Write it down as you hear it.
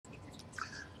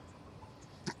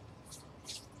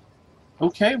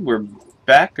Okay, we're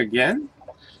back again.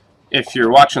 If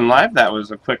you're watching live, that was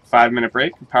a quick 5-minute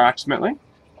break, approximately.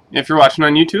 If you're watching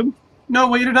on YouTube, no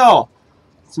wait at all.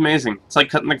 It's amazing. It's like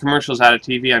cutting the commercials out of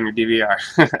TV on your DVR.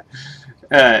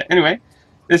 Anyway,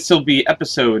 this will be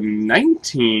episode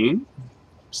 19.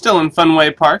 Still in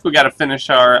Funway Park. We got to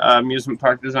finish our amusement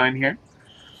park design here.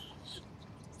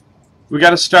 We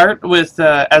got to start with,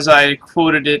 as I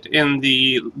quoted it in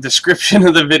the description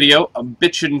of the video, a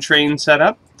bitchin' train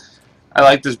setup. I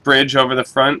like this bridge over the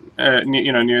front,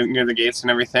 near the gates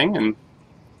and everything, and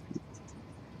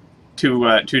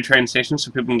two train stations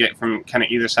so people can get from kind of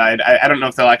either side. I don't know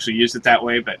if they'll actually use it that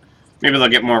way, but maybe they'll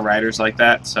get more riders like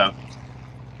that. So,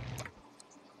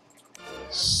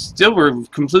 still, we're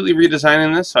completely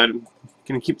redesigning this, so I'm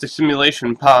gonna keep the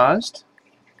simulation paused.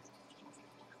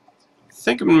 I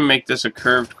think I'm gonna make this a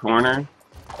curved corner.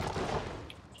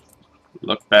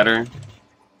 Look better.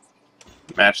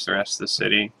 Match the rest of the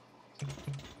city.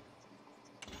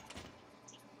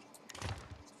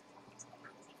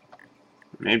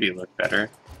 Maybe look better.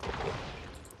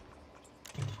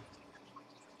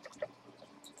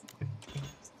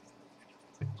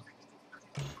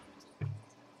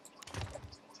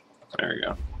 There we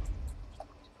go.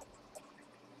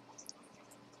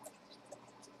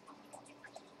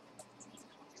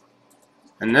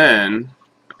 And then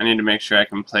I need to make sure I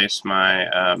can place my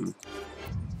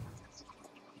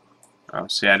oh,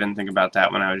 see, I didn't think about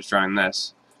that when I was drawing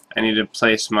this. I need to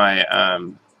place my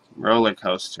roller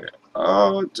coaster.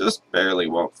 Oh, it just barely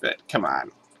won't fit. Come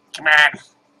on. Come on.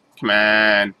 Come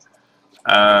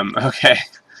on. Okay.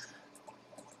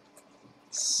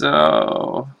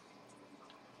 So,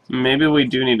 maybe we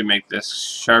do need to make this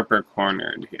sharper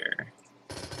cornered here.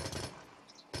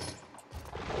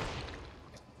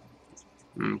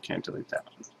 Can't delete that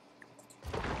one.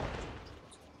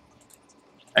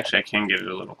 Actually, I can get it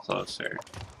a little closer.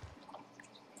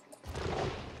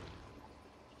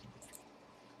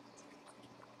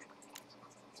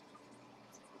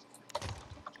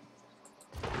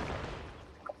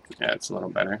 Yeah, it's a little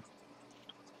better.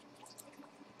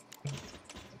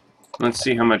 Let's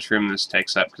see how much room this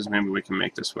takes up, because maybe we can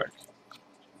make this work.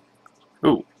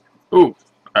 Ooh. Ooh.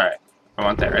 Alright. I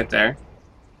want that right there.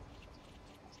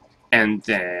 And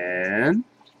then...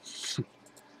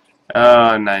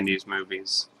 oh, 90s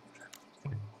movies.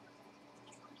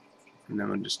 And then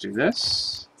we'll just do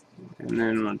this. And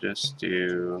then we'll just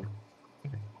do...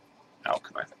 oh,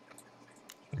 come on.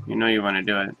 You know you want to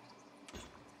do it.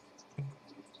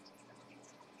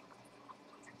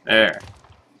 There.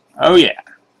 Oh, yeah.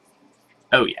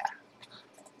 Oh, yeah.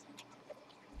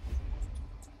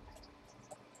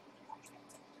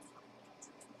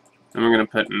 And we're going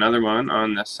to put another one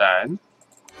on this side.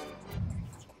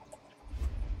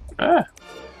 Ah!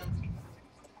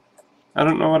 I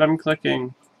don't know what I'm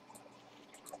clicking.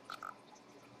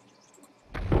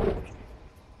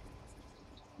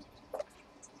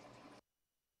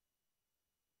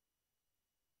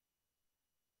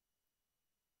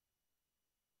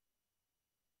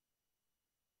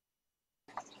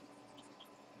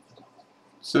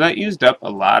 So that used up a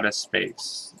lot of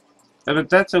space. But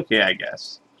that's okay, I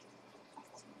guess.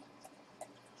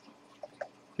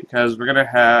 Because we're going to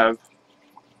have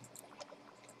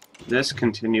this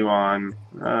continue on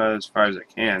as far as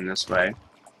it can this way.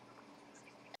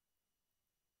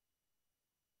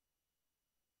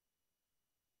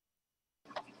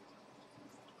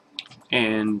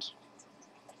 And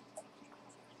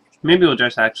maybe we'll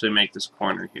just actually make this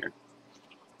corner here.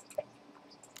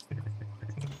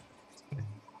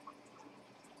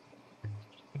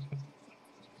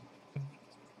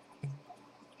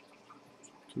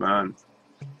 Come on.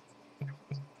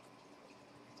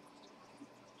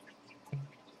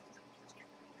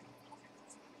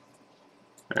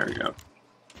 There we go.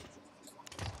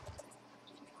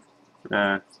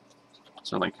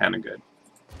 It's only kind of good.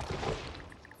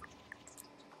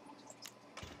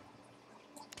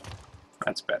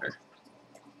 That's better.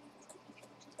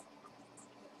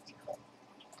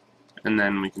 And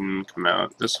then we can come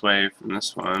out this way from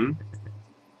this one.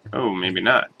 Oh, maybe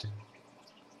not.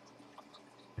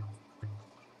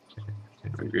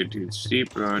 We're good to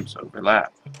steep roads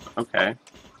overlap. Okay.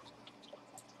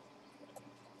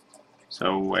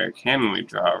 So where can we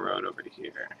draw a road over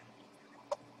here?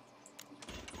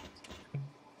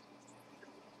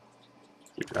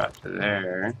 We draw it to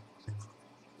there.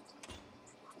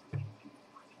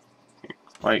 Can't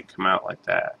quite come out like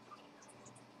that.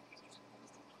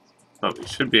 But we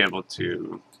should be able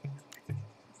to...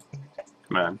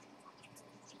 come on.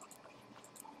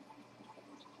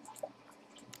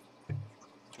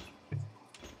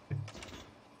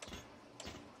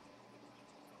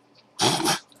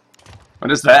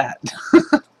 What is that?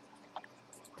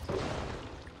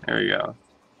 There we go.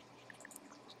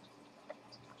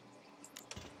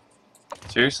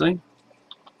 Seriously?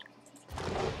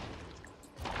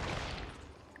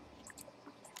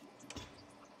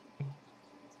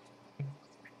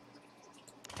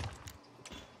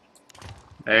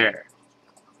 There.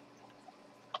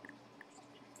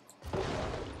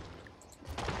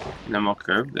 And then we'll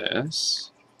curve this.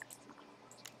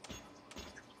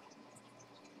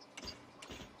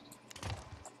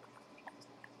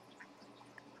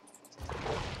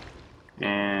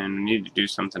 And we need to do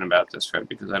something about this road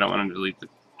because I don't want to delete the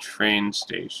train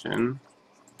station.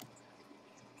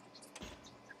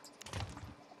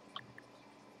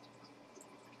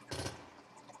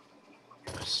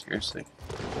 Seriously.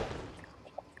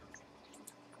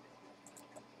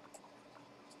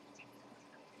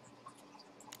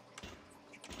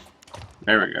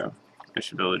 There we go. I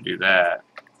should be able to do that.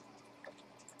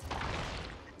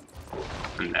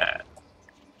 And that.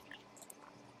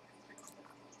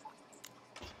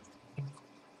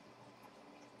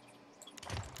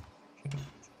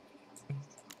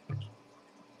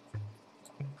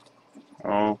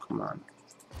 Oh, come on.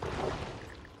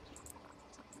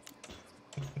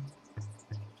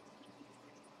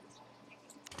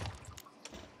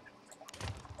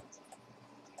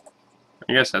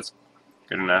 I guess that's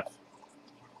good enough.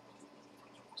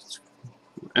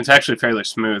 It's actually a fairly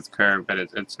smooth curve, but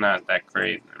it's not that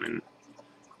great. I mean,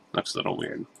 looks a little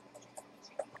weird.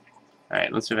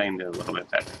 Alright, let's see if I can do a little bit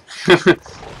better.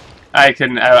 I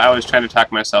couldn't, I was trying to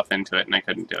talk myself into it, and I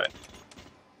couldn't do it.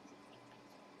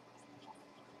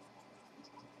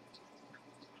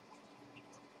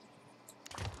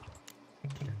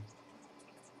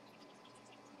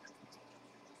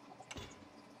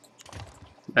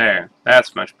 There,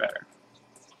 that's much better.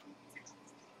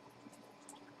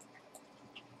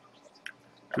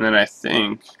 And then I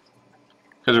think,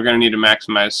 because we're going to need to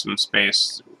maximize some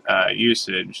space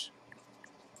usage.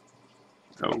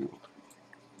 Oh.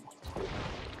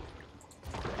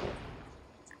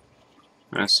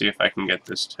 I'm going to see if I can get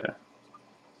this to...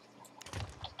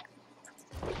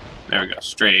 There we go,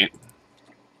 straight.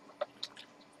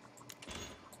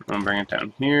 I'm going to bring it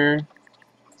down here.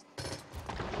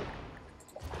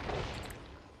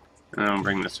 And then we'll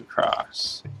bring this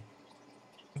across.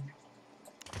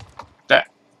 That.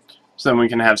 So then we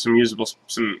can have some usable,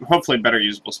 hopefully better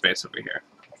usable space over here.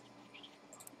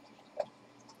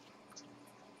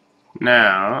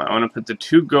 Now, I want to put the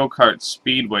two go-kart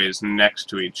speedways next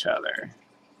to each other.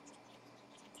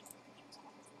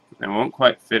 They won't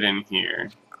quite fit in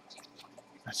here.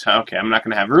 So, okay, I'm not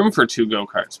going to have room for two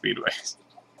go-kart speedways.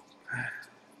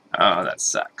 Oh, that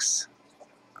sucks.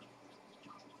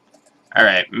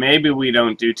 Alright, maybe we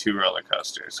don't do two roller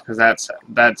coasters, because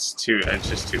that's too, it's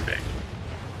just too big.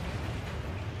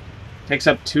 Takes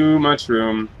up too much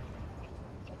room.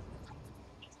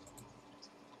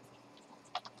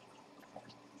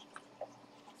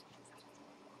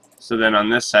 So then on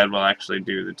this side, we'll actually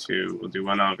do the two. We'll do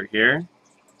one over here.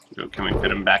 Can we fit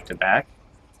them back to back?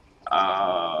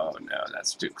 Oh, no,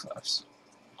 that's too close.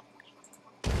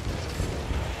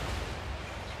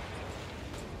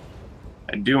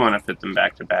 I do want to fit them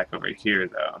back to back over here,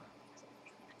 though.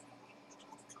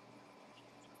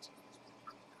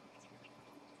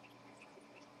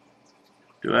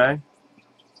 Do I?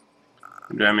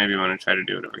 Or do I maybe want to try to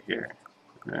do it over here?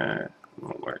 It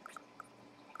won't work.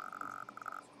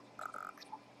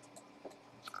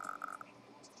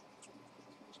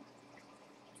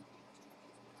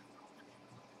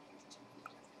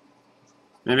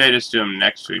 Maybe I just do them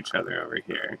next to each other over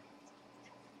here.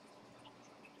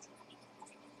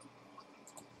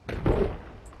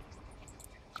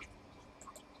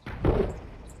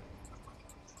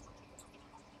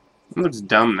 It looks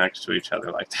dumb next to each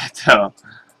other like that, though.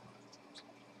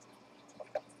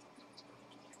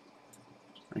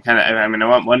 I mean, I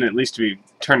want one at least to be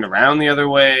turned around the other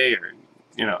way, or,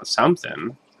 you know,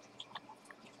 something.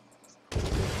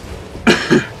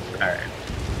 Alright.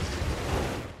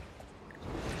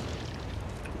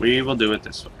 We will do it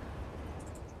this way.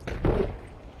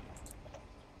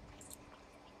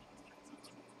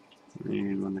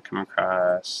 We want to come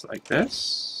across like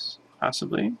this,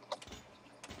 possibly.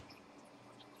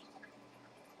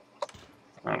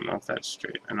 I don't know if that's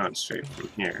straight. I know it's straight from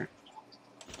here.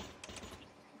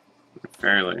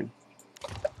 Fairly.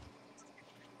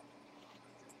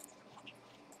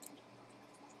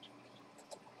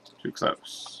 Too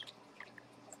close.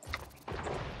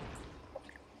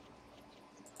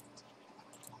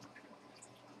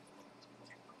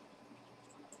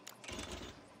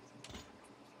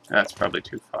 That's probably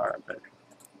too far, but...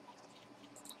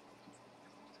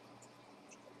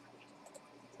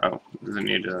 Does it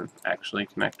need to actually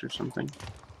connect or something?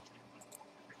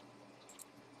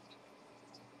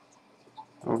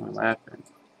 Overlapping.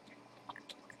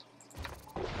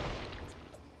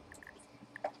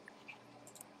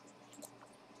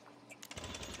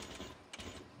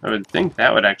 I would think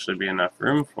that would actually be enough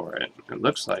room for it. It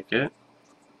looks like it.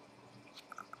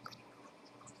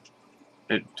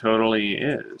 It totally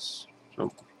is.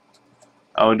 Oh,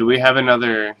 oh, do we have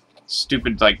another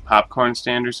stupid, like, popcorn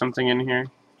stand or something in here?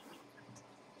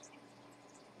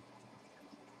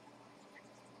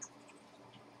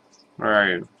 Where are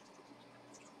you?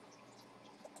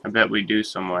 I bet we do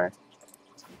somewhere.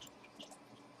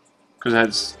 Because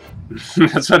that's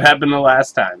that's what happened the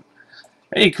last time.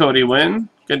 Hey, Cody Wynn.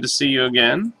 Good to see you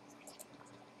again.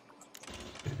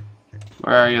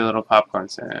 Where are you, little popcorn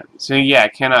stand? So yeah, I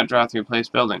cannot draw through place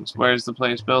buildings. Where's the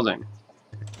place building?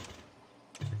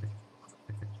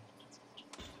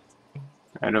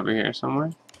 Right over here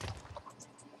somewhere?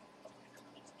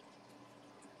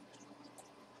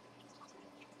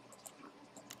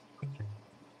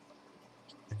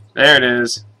 There it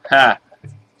is. Ha!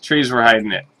 Trees were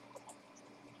hiding it.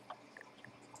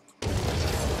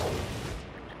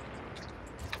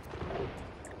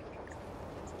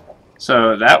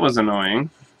 So that was annoying.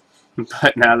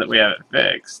 But now that we have it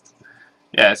fixed.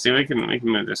 Yeah, see, we can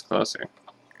move this closer.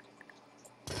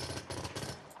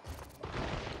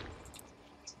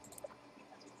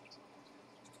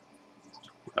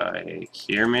 Like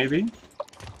here, maybe?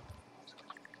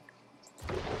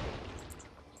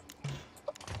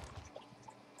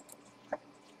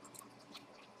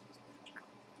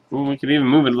 Ooh, we could even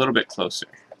move it a little bit closer.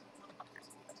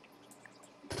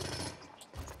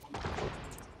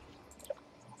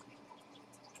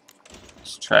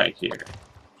 Let's try here.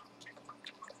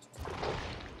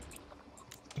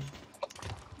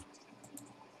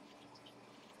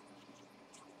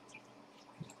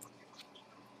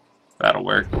 That'll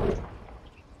work.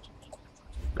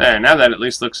 There, now that at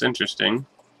least looks interesting.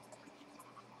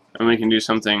 And we can do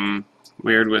something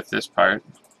weird with this part.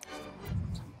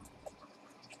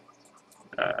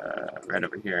 Right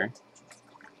over here.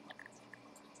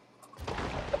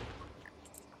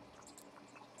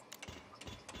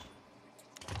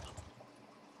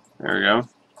 There we go.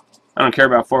 I don't care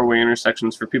about four-way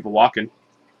intersections for people walking.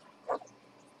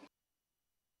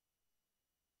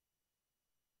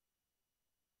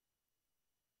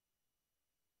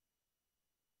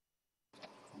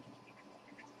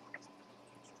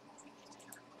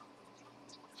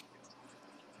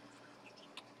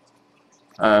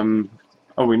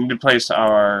 Oh, we need to place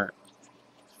our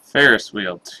Ferris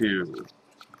wheel too.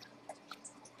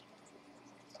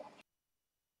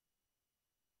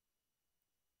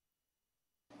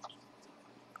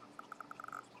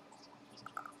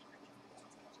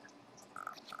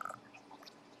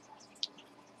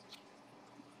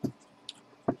 I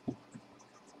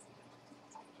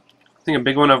think a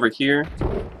big one over here.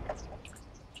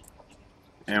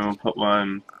 And we'll put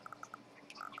one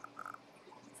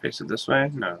face it this way?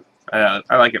 No.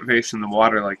 I like it facing the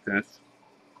water like this.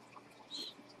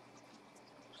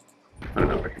 Put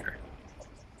it over here.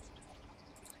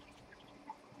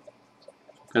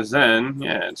 Because then,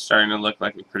 yeah, it's starting to look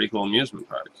like a pretty cool amusement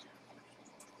park.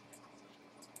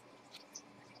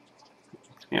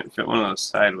 Can't fit one of those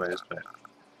sideways, but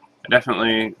I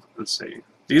definitely, let's see.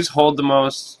 These hold the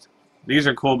most. These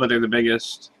are cool, but they're the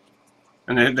biggest.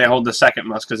 And they hold the second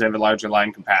most because they have a larger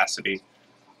line capacity.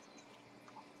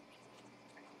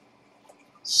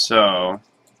 So,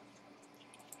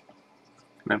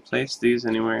 can I place these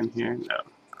anywhere in here? No.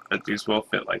 But these will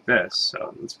fit like this.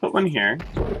 So, let's put one here.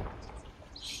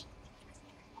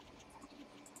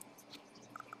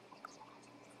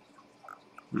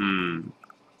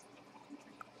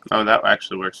 Oh, that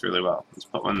actually works really well. Let's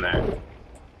put one there.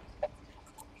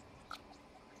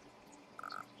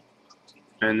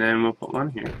 And then we'll put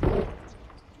one here.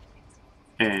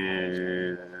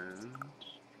 And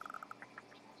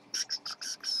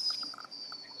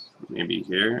maybe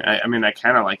here. I mean, I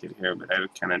kind of like it here, but I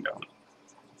kind of don't.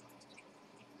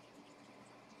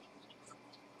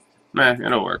 Nah,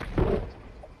 it'll work.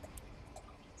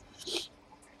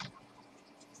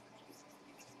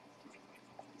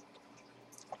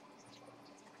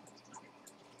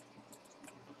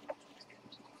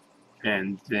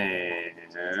 And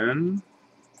then,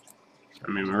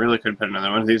 I mean, we really could put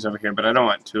another one of these over here, but I don't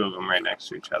want two of them right next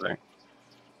to each other.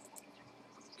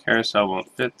 Carousel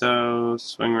won't fit though.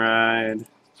 Swing ride.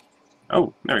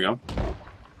 Oh, there we go.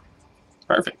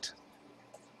 Perfect.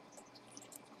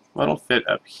 What'll fit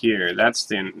up here?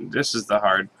 This is the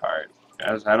hard part,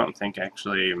 as I don't think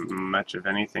actually much of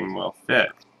anything will fit.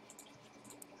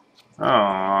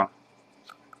 Aww.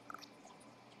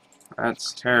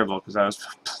 That's terrible, because I was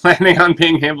planning on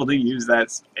being able to use that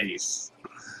space.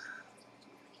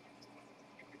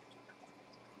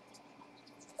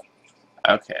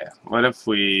 Okay, what if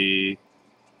we...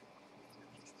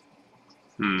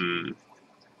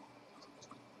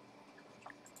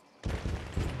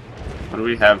 What do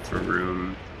we have for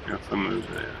room if we move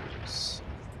this?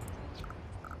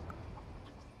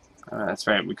 That's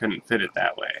right, we couldn't fit it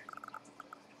that way.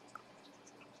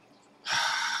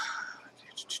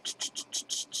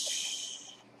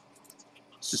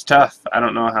 This is tough. I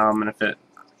don't know how I'm going to fit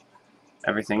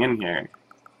everything in here.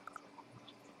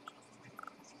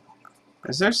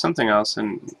 Is there something else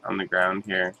on the ground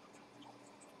here?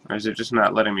 Or is it just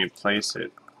not letting me place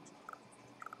it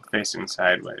facing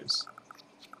sideways?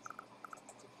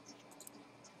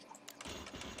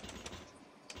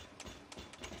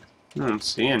 I don't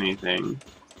see anything.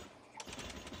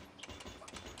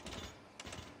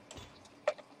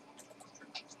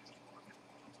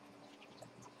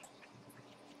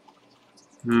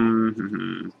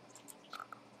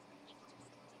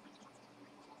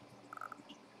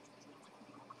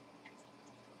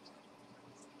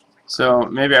 So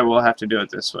maybe I will have to do it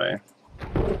this way.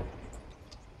 I'm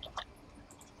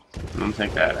gonna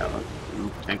take that out. I'm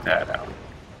gonna take that out.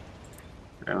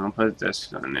 I'm gonna put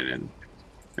this one in.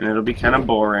 And it'll be kind of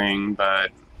boring,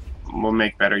 but we'll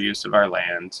make better use of our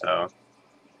land, so...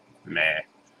 Meh.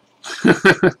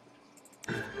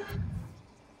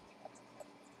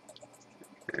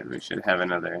 And we should have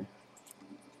another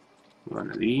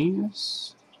one of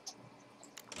these.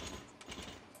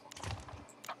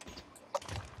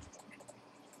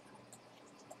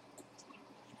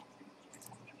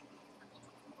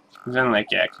 Then, like,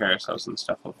 yeah, carousels and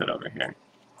stuff will fit over here.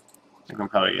 I can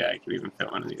probably, yeah, I could even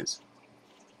fit one of these.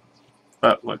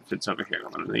 But what fits over here?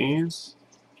 One of these?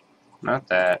 Not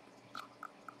that.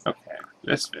 Okay,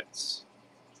 this fits.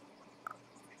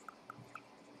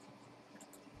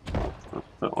 Let's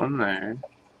put one there.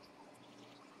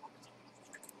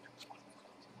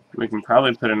 We can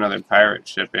probably put another pirate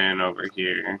ship in over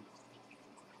here.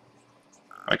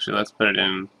 Actually, let's put it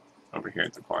in over here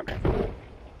at the corner.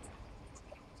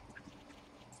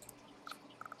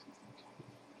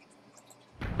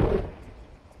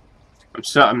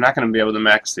 I'm not going to be able to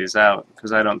max these out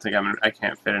because I don't think I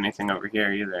can't fit anything over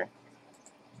here either,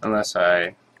 unless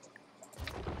I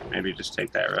maybe just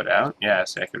take that road out. Yeah,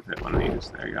 see, I could fit one of these.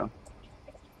 There you go.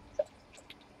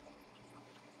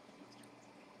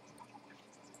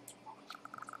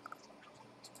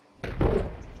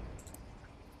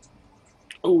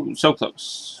 Oh, so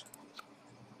close.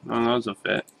 One of those will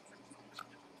fit,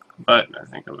 but I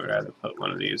think I would rather put one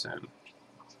of these in.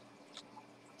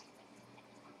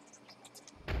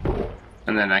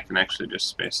 And then I can actually just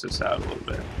space this out a little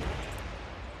bit.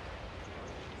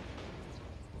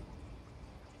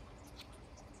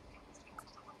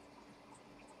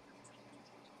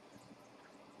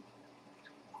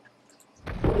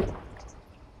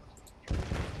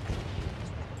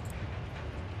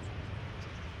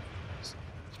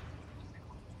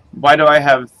 Why do I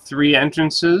have 3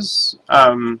 entrances?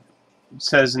 It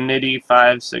says Nitty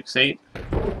 568.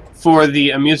 For the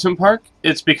amusement park,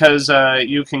 it's because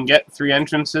you can get 3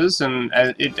 entrances, and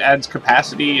it adds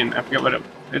capacity, and I forget what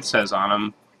it says on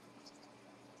them.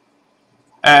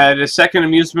 Add a second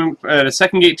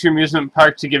gate to your amusement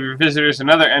park to give your visitors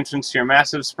another entrance to your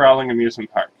massive, sprawling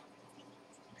amusement park.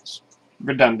 It's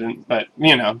redundant, but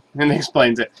you know, it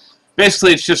explains it.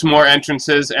 Basically, it's just more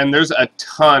entrances, and there's a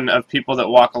ton of people that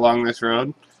walk along this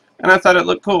road, and I thought it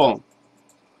looked cool,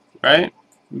 right?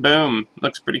 Boom,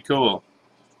 looks pretty cool.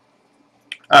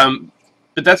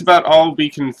 But that's about all we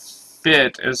can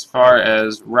fit as far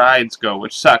as rides go,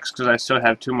 which sucks because I still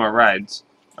have 2 more rides.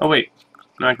 Oh wait,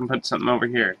 now I can put something over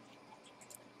here.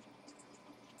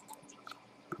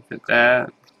 Fit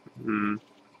that.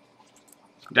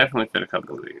 Definitely fit a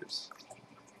couple of these.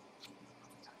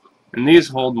 And these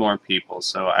hold more people,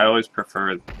 so I always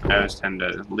tend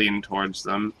to lean towards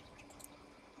them.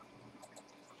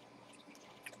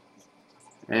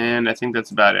 And I think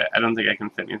that's about it. I don't think I can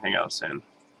fit anything else in.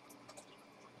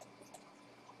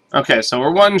 Okay, so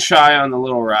we're 1 shy on the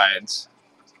little rides.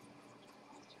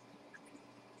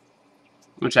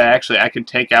 Which I could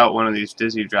take out one of these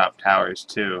dizzy drop towers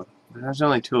too. There's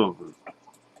only 2 of them.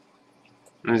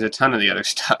 And there's a ton of the other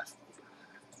stuff.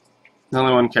 There's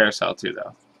only 1 carousel too,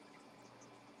 though.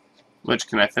 Which,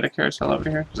 can I fit a carousel over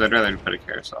here? Because I'd rather put a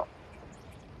carousel.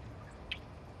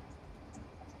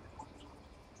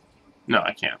 No,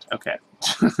 I can't. Okay.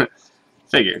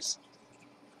 Figures.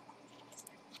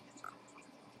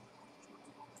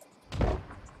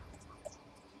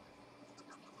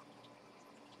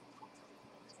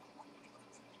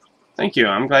 Thank you.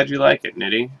 I'm glad you like it,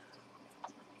 Nitty.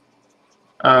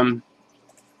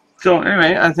 So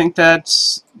anyway, I think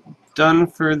that's done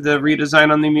for the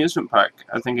redesign on the amusement park.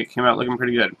 I think it came out looking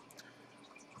pretty good.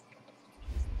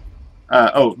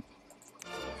 Oh,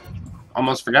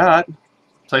 almost forgot.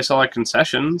 Place all our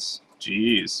concessions.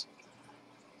 Jeez.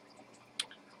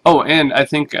 Oh, and I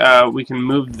think we can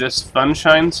move this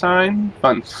Funshine sign.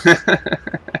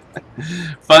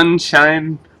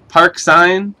 Funshine Park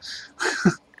sign.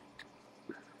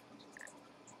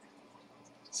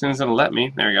 As soon as it'll let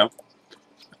me. There we go.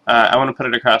 I want to put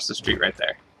it across the street right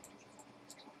there.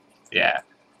 Yeah.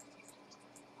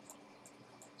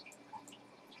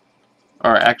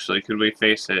 Or actually, could we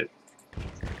face it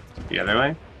the other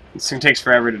way? This thing takes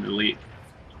forever to delete.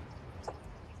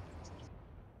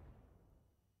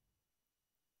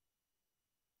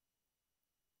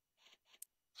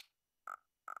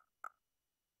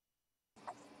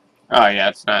 Oh yeah,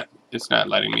 it's not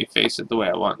letting me face it the way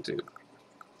I want to.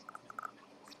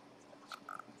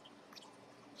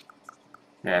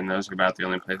 Yeah, and those are about the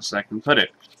only places I can put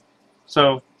it.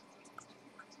 So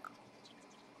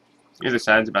either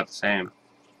side's about the same.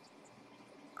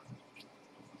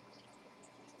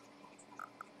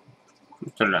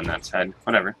 Put it on that side.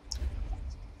 Whatever.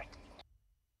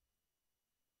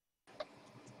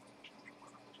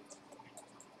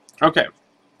 Okay.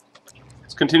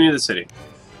 Let's continue the city.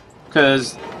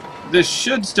 Because this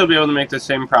should still be able to make the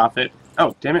same profit.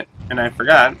 Oh, damn it. And I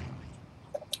forgot.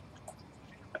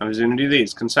 I was going to do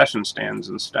these concession stands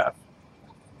and stuff.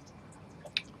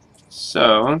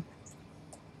 So,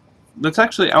 let's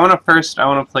actually, I want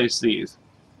to place these.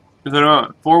 Because I don't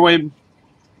want 4-way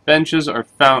benches or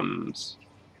fountains.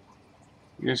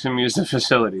 You're just going to use the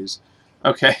facilities.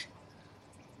 Okay.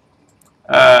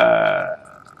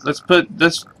 Let's put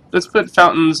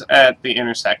fountains at the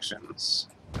intersections.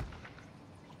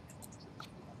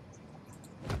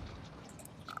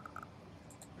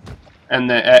 And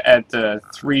at the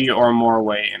 3 or more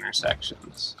way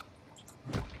intersections.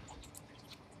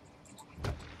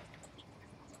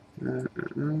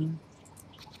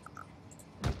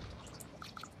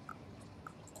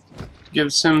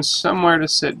 Give Sims somewhere to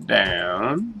sit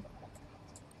down.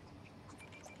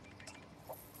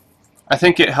 I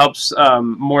think it helps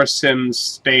more Sims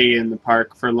stay in the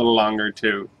park for a little longer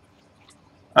too.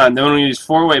 Then we use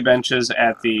 4-way benches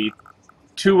at the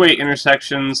 2-way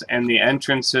intersections and the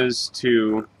entrances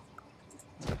to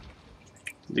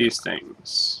these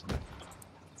things.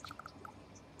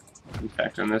 In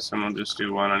fact, on this one, we'll just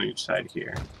do one on each side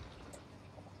here.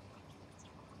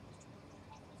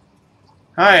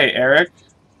 Hi, Eric.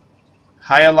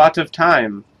 Hi, a lot of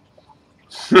time.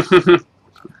 I'll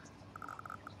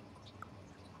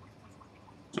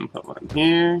put one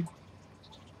here.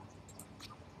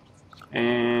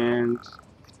 And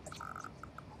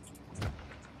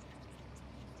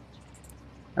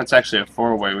that's actually a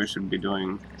 4-way. We should be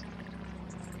doing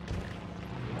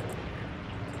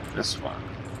this one.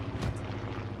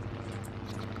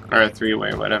 Or a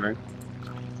 3-way, whatever.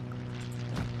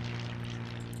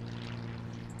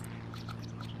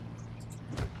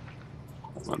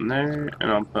 Put one there,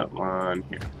 and I'll put one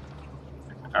here.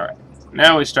 Alright.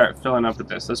 Now we start filling up with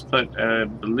this. Let's put a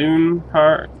balloon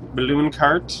cart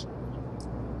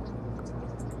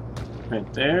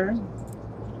right there.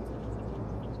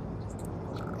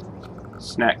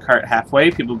 Snack cart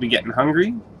halfway. People be getting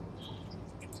hungry.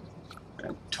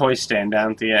 A toy stand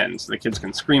down at the end so the kids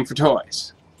can scream for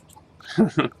toys.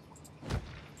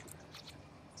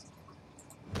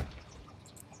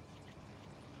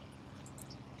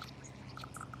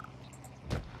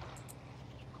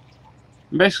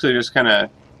 Basically just kind of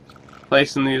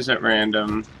placing these at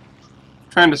random.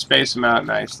 Trying to space them out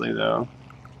nicely though.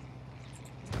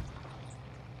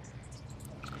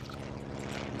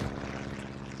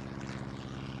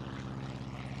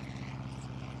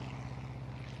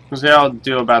 Because they all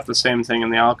do about the same thing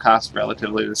and they all cost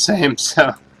relatively the same,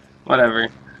 so whatever.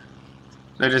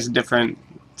 They're just different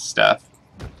stuff.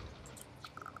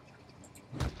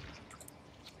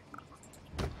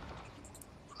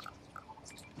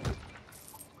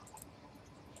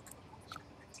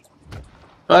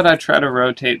 But I try to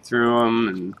rotate through them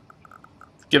and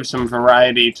give some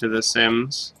variety to the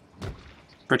Sims.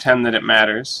 Pretend that it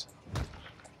matters.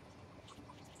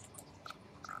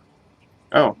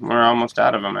 Oh, we're almost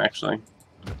out of them, actually.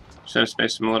 Should have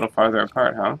spaced them a little farther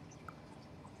apart, huh?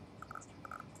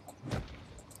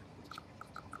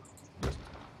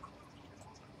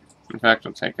 In fact,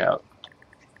 we'll take out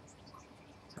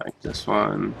like this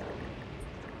one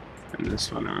and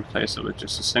this one and replace it with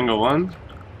just a single one.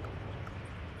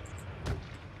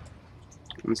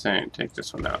 I'm saying take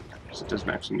this one out because it doesn't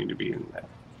actually need to be in there.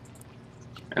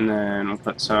 And then we'll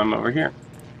put some over here.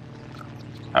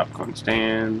 Popcorn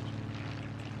stand.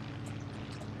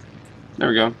 There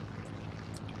we go.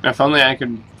 If only I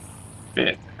could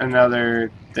fit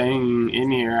another thing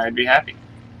in here, I'd be happy.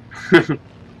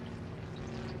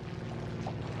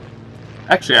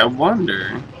 Actually, I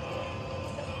wonder...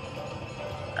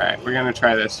 Alright, we're gonna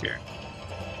try this here.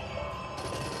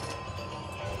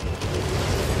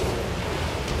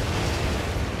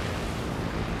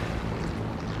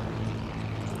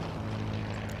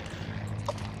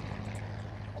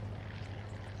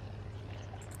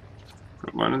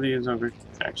 Put one of these over...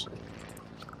 Actually.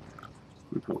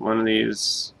 Put one of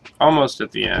these almost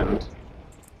at the end.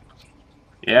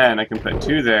 Yeah, and I can put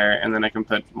two there, and then I can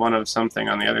put one of something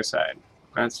on the other side.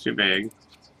 That's too big.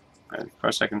 And of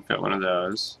course I can fit one of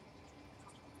those.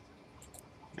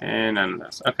 And none of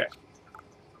this. Okay.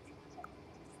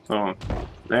 Boom.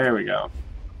 There we go.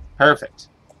 Perfect.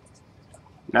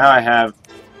 Now I have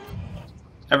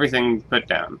everything put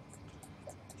down.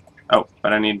 Oh,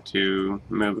 but I need to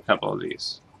move a couple of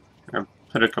these. Or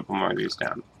put a couple more of these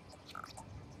down.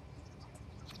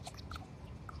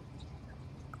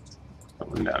 Put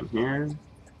one down here.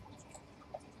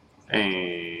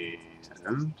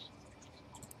 And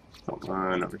put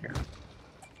one over here.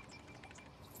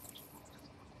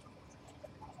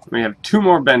 We have two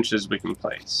more benches we can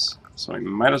place, so we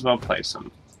might as well place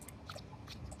them.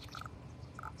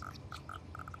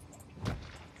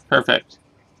 Perfect.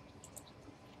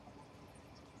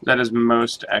 That is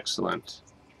most excellent.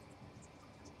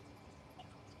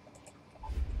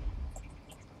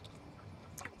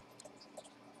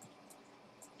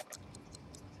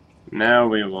 Now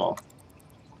we will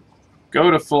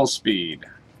go to full speed.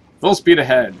 Full speed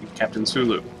ahead, Captain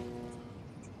Sulu.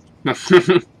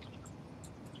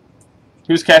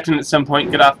 He was captain at some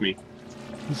point. Get off me.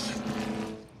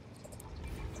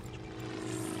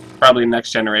 Probably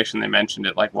Next Generation they mentioned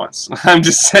it like once. I'm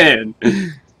just saying.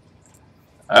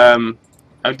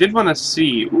 I did want to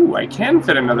see... Ooh, I can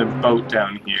fit another boat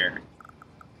down here.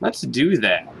 Let's do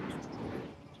that.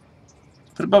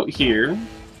 Put a boat here.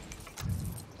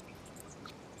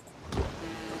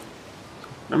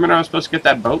 Remember when I was supposed to get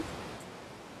that boat?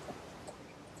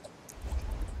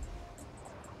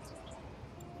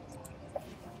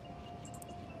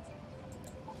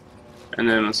 And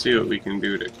then let's see what we can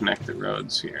do to connect the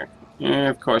roads here. Yeah,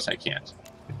 of course I can't.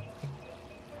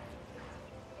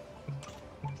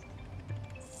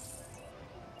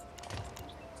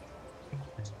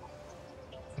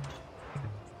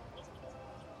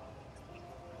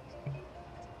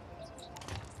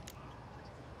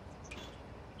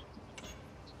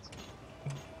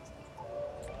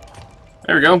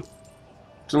 There we go.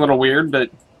 It's a little weird,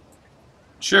 but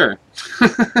sure.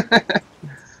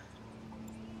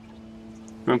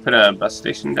 Can we put a bus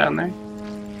station down there?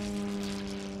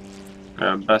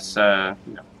 A bus, no.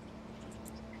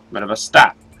 But a bus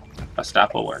stop. Bus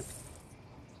stop will work.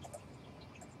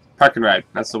 Park and ride.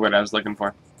 That's the word I was looking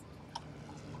for.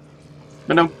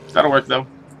 But no, that'll work though.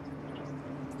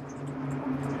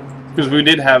 Because we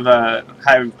did have a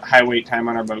high wait time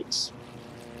on our boats.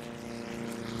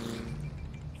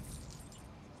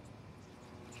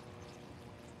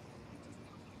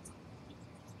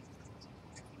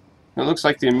 It looks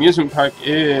like the amusement park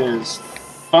is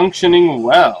functioning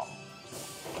well.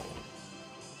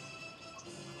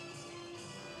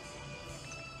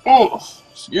 Oh,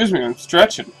 excuse me, I'm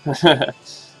stretching. We're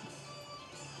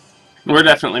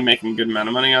definitely making a good amount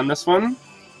of money on this one.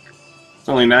 It's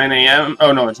only 9 a.m.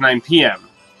 Oh no, it's 9 p.m.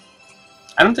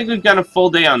 I don't think we've got a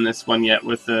full day on this one yet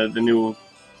with the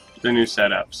new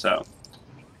setup. So,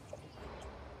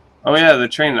 oh yeah, the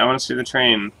train. I want to see the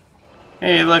train.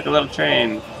 Hey, look, a little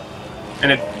train.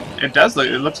 And it does look.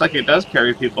 It looks like it does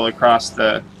carry people across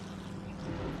the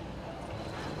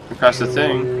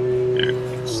thing.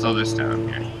 Here, slow this down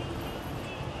here.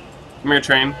 Come here,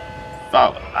 train.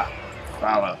 Follow. Ah,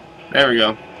 follow. There we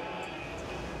go.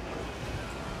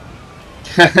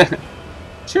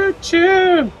 Choo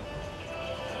choo.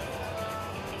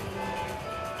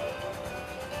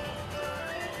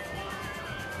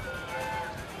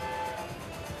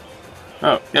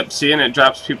 Oh, yep. See, and it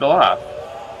drops people off.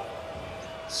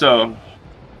 So,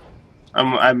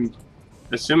 I'm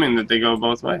assuming that they go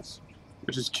both ways,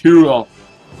 which is cool.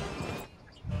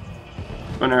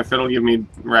 Wonder if it'll give me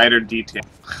rider detail.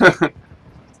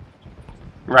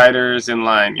 Riders in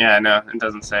line. Yeah, no, it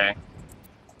doesn't say.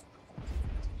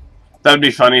 That would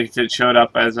be funny if it showed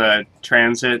up as a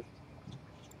transit.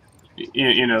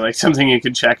 You know, like something you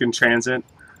could check in transit.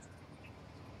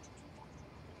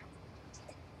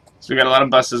 So we got a lot of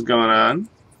buses going on.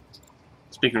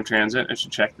 Speaking of transit, I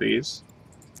should check these.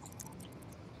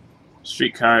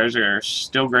 Streetcars are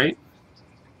still great.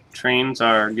 Trains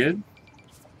are good.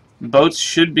 Boats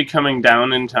should be coming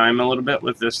down in time a little bit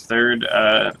with this third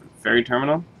ferry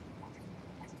terminal.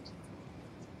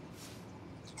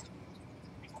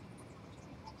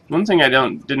 One thing I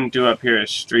didn't do up here is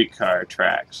streetcar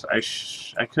tracks.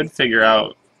 I could figure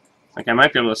out, like, I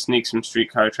might be able to sneak some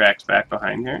streetcar tracks back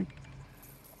behind here.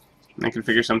 I could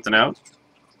figure something out.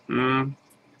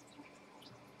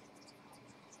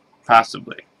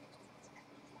 Possibly.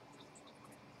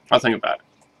 I'll think about it.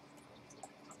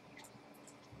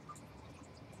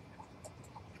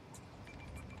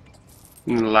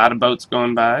 There's a lot of boats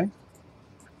going by.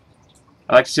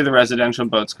 I like to see the residential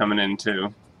boats coming in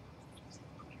too.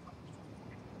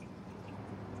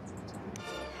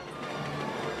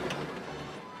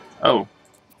 Oh.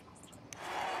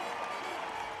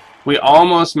 We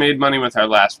almost made money with our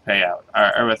last payout,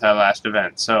 or with our last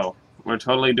event, so we're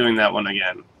totally doing that one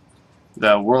again.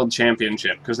 The World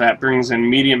Championship, because that brings in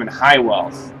medium and high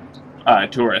wealth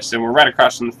tourists, and we're right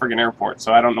across from the friggin' airport,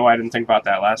 so I don't know why I didn't think about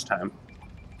that last time.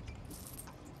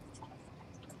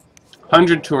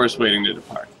 100 tourists waiting to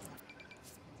depart.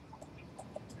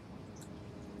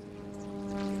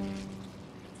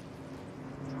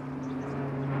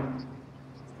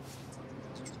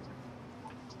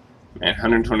 And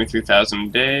 123,000 a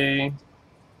day.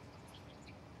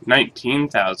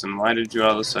 19,000. Why did you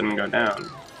all of a sudden go down?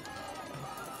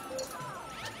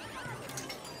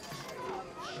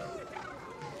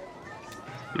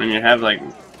 I mean, you have, like,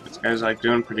 this guy's, like,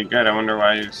 doing pretty good. I wonder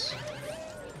why he's...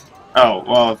 Oh,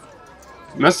 well,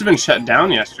 it must have been shut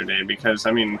down yesterday because,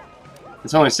 I mean,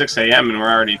 it's only 6 a.m. and we're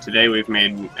already, today we've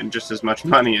made just as much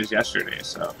money as yesterday,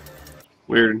 so...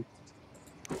 Weird.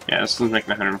 Yeah, this one's making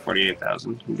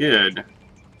 148,000. Good.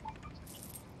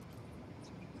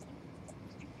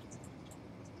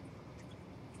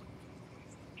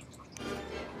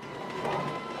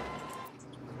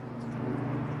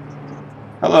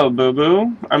 Hello, Boo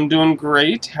Boo. I'm doing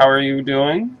great. How are you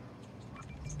doing?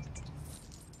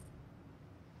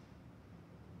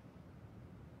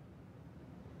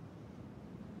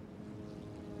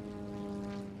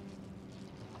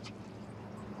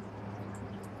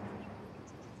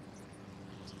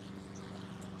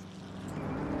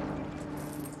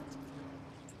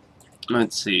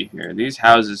 Let's see here. These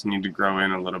houses need to grow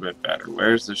in a little bit better.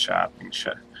 Where's the shopping?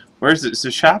 Where's it? So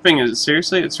shopping is,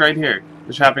 seriously, it's right here.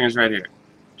 The shopping is right here.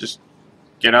 Just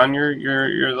get on your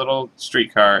little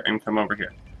streetcar and come over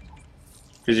here.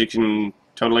 Because you can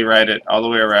totally ride it all the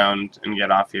way around and get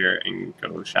off here and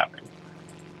go shopping.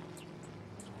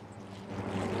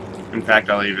 In fact,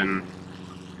 I'm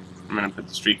going to put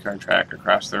the streetcar track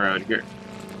across the road here.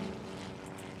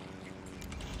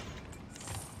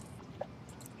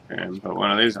 And put one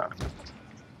of these on.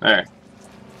 There.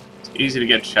 It's easy to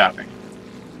get shopping.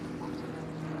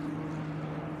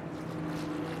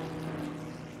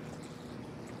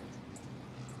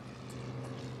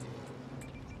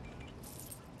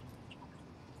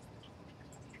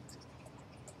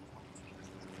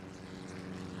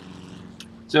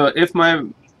 So if my...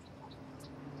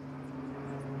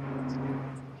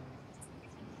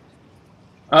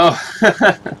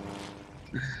 Oh...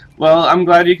 Well, I'm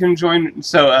glad you can join.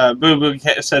 So, Boo Boo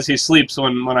says he sleeps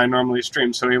when I normally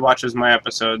stream, so he watches my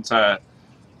episodes. I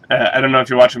don't know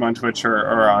if you watch them on Twitch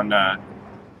or on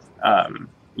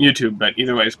YouTube, but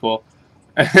either way is cool.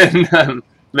 And,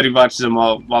 but he watches them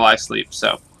while I sleep,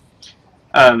 so.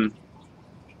 And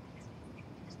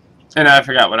I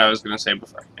forgot what I was going to say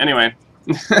before. Anyway.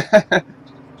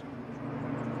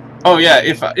 Oh, yeah,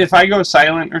 if I go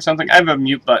silent or something, I have a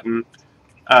mute button.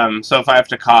 So if I have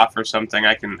to cough or something,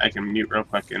 I can mute real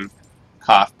quick and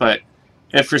cough. But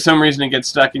if for some reason it gets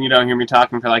stuck and you don't hear me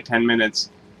talking for like 10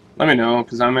 minutes, let me know,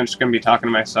 because I'm just going to be talking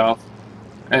to myself.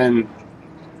 And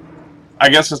I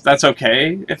guess that's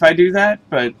okay if I do that,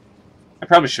 but I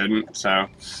probably shouldn't. So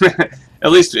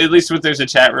at least if there's a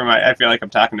chat room, I feel like I'm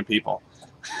talking to people.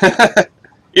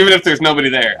 Even if there's nobody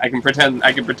there, I can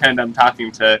pretend I'm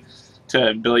talking to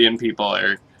a billion people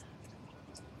or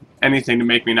anything to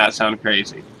make me not sound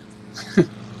crazy.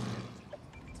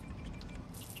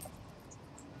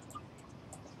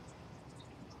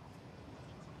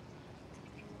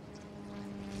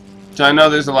 So I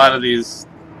know there's a lot of these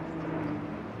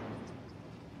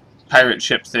pirate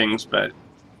ship things, but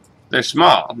they're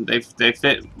small. They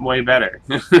fit way better.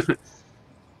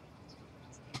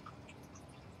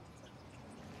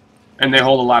 And they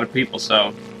hold a lot of people,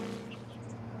 so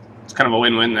it's kind of a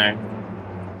win-win there.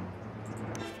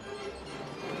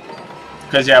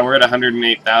 Because, yeah, we're at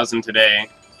 108,000 today,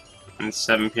 and it's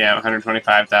 7 p.m.,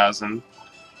 125,000.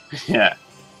 Yeah.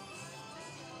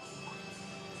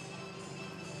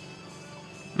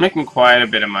 making quite a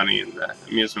bit of money in the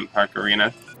amusement park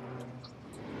arena.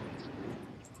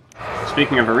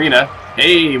 Speaking of arena,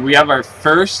 hey, we have our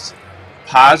first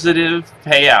positive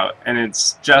payout, and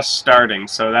it's just starting,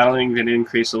 so that'll even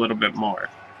increase a little bit more.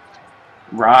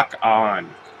 Rock on.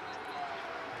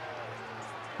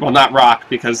 Well, not rock,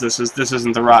 because this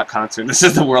isn't the rock concert. This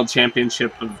is the World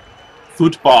Championship of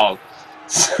football.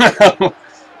 So,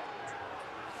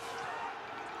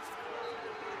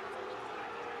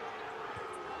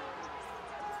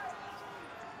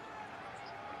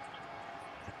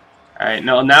 alright,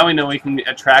 now we know we can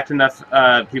attract enough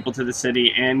people to the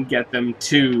city and get them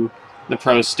to the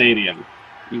Pro Stadium,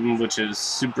 which is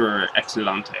super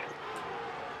excellente.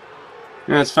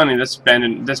 You know, it's funny, this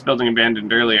building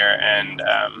abandoned earlier, and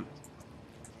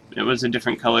it was a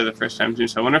different color the first time too,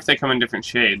 so I wonder if they come in different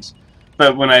shades.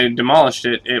 But when I demolished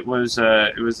it, it was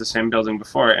the same building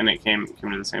before, and it came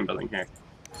to the same building here.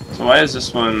 So why is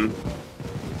this one...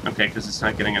 Okay, because it's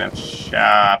not getting enough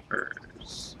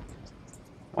shoppers.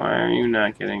 Why are you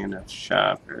not getting enough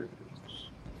shoppers?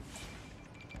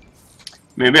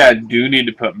 Maybe I do need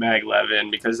to put maglev in,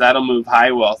 because that'll move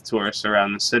high wealth tourists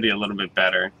around the city a little bit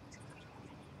better.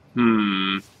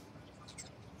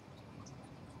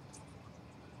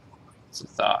 It's a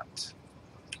thought.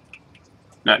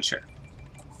 Not sure.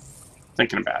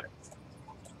 Thinking about it.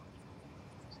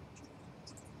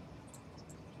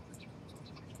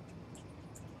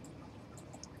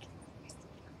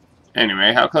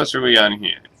 Anyway, how close are we on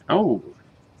here? Oh,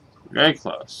 very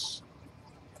close.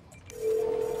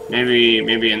 Maybe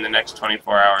in the next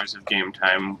 24 hours of game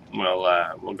time,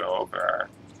 we'll go over our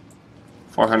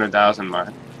 400,000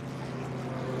 mark.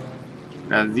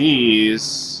 Now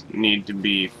these need to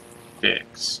be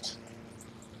fixed,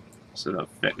 so they'll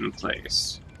fit in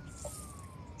place.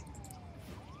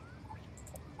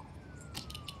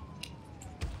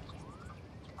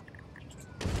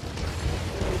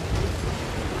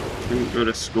 Didn't go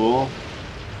to school.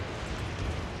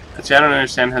 See, I don't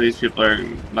understand how these people are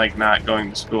like not going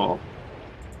to school.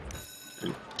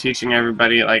 They're teaching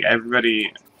everybody, like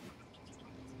everybody.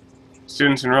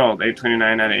 Students enrolled,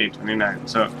 829 out of 829.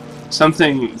 So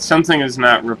something is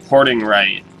not reporting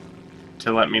right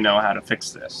to let me know how to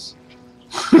fix this.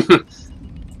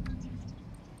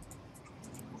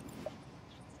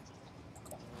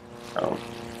 Oh.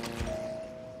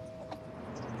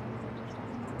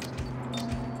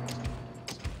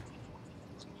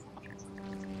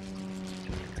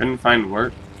 Couldn't find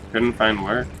work. Couldn't find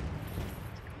work.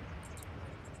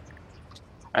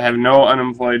 I have no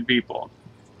unemployed people.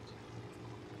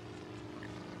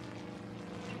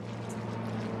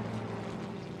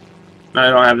 I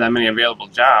don't have that many available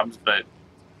jobs, but...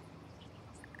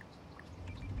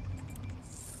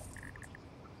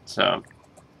 So...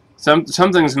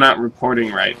 Something's not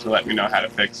reporting right to let me know how to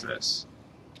fix this.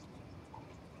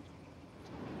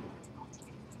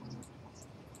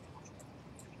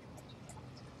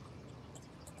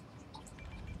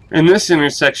 And this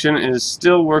intersection is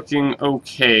still working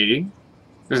okay.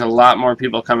 There's a lot more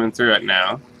people coming through it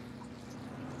now.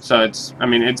 So it's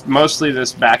mostly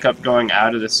this backup going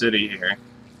out of the city here,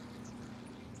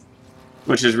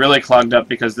 which is really clogged up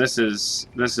because this is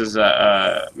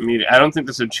a medium. I don't think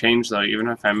this would change though. Even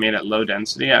if I made it low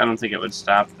density, I don't think it would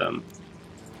stop them.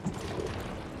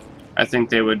 I think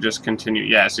they would just continue.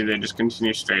 Yeah, see, they just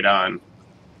continue straight on.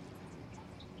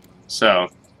 So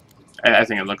I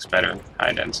think it looks better,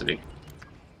 high density.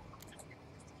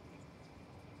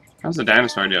 How's the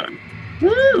dinosaur doing?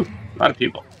 Woo! A lot of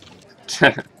people.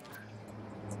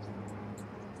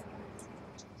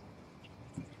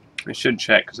 I should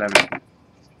check because I haven't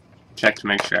checked to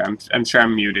make sure. I'm sure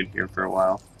I'm muted here for a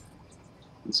while.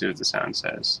 Let's see what the sound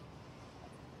says.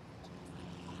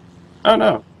 Oh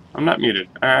no, I'm not muted.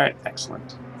 Alright,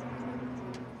 excellent.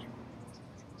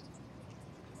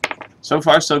 So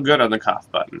far so good on the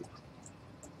cough button.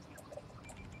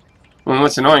 Well,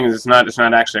 what's annoying is it's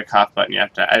not actually a cough button. You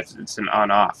have to it's an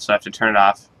on-off, so I have to turn it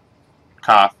off,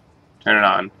 cough, turn it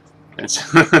on,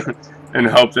 and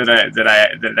hope that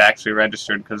it actually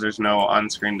registered because there's no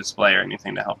on-screen display or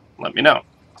anything to help let me know.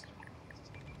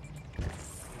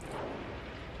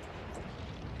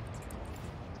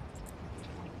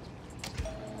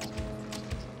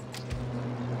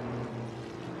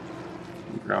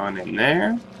 Growing in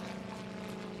there.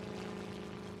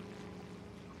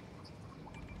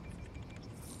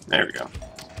 There we go.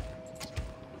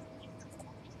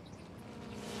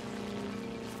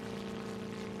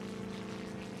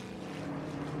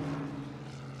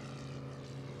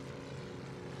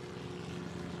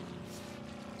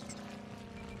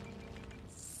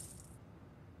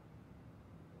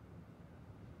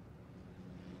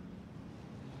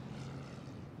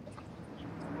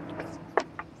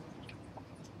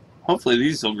 Hopefully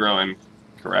these will grow in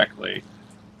correctly.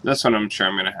 This one I'm sure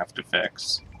I'm going to have to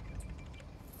fix.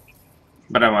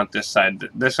 But I want this side.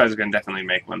 This side's going to definitely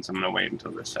make one, so I'm going to wait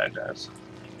until this side does.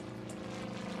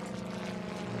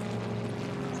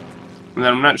 And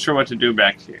then I'm not sure what to do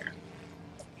back here.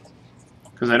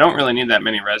 Because I don't really need that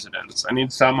many residents. I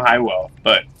need some high wealth,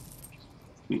 but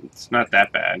it's not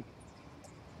that bad.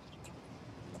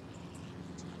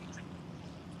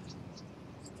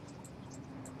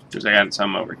 Because I got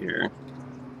some over here.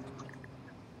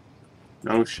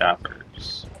 No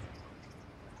shoppers.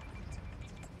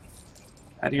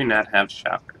 How do you not have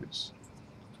shoppers?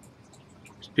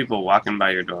 There's people walking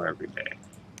by your door every day.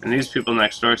 And these people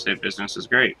next door say business is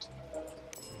great.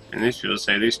 And these people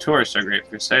say these tourists are great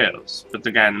for sales. But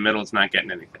the guy in the middle is not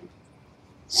getting anything.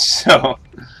 So,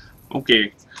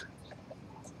 okay.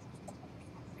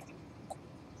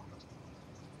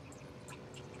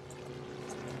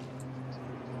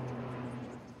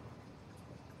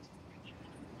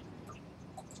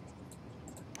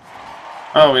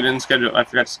 Oh, we didn't schedule. I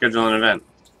forgot to schedule an event.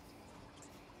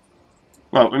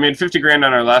 Well, we made 50 grand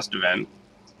on our last event.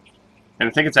 And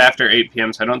I think it's after 8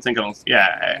 p.m., so I don't think it'll...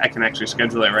 Yeah, I can actually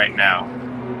schedule it right now.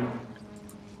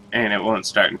 And it won't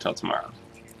start until tomorrow.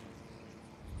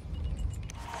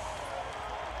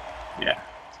 Yeah.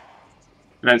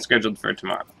 Event scheduled for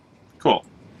tomorrow. Cool.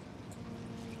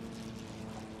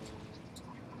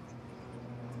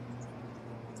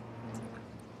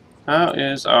 How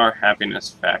is our happiness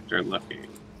factor looking?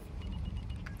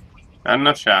 Not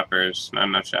enough shoppers. Not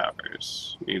enough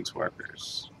shoppers. Needs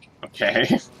workers.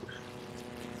 Okay.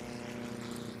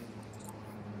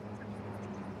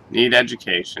 Need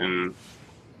education.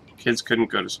 Kids couldn't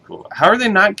go to school. How are they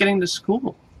not getting to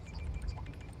school?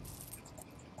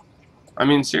 I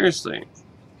mean, seriously.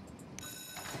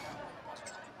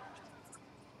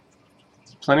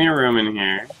 There's plenty of room in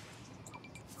here.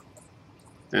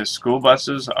 The school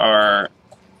buses are...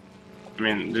 I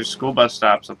mean, there's school bus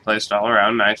stops placed all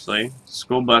around nicely.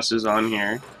 School buses on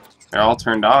here. They're all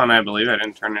turned on, I believe. I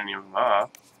didn't turn any of them off.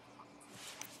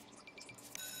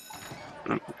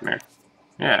 Oh, come here.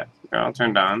 Yeah, they're all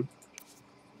turned on.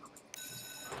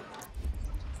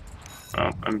 Oh,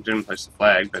 I didn't place the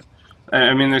flag, but...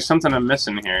 I mean, there's something I'm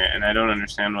missing here, and I don't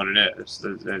understand what it is.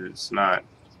 That it's not...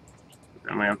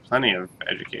 And we have plenty of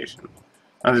education.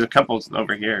 Oh, there's a couple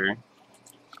over here.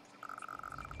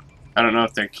 I don't know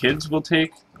if their kids will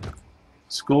take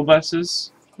school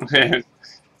buses.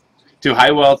 Do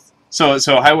high wealth... So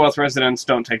high wealth residents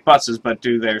don't take buses, but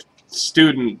do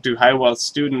high wealth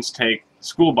students take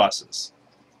school buses?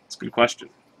 That's a good question.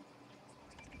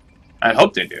 I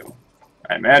hope they do.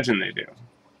 I imagine they do.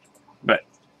 But,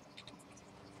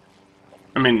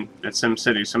 I mean, at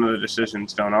SimCity, some of the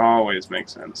decisions don't always make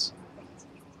sense.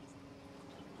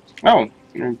 Oh,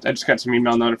 I just got some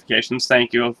email notifications.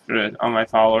 Thank you for all my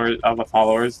followers, all the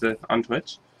followers on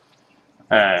Twitch.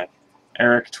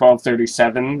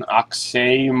 Eric1237,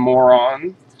 Oxay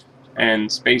Moron, and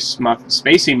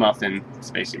Spacey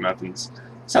Muffins.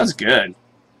 Sounds good.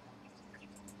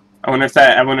 I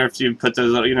wonder if you put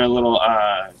those little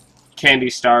candy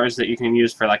stars that you can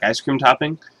use for like ice cream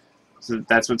topping. So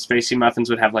that's what Spacey Muffins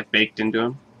would have like baked into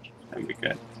them. That'd be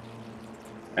good.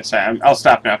 I'll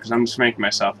stop now because I'm just making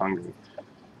myself hungry.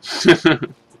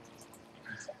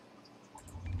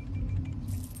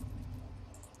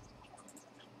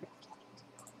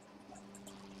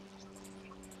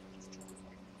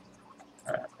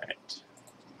 Alright.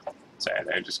 Sorry,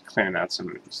 they're just clearing out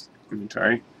some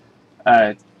inventory.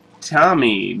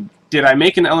 Tommy, did I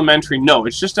make an elementary? No,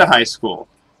 it's just a high school.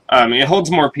 It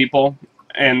holds more people,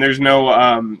 and there's no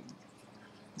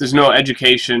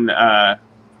education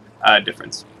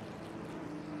difference.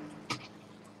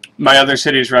 My other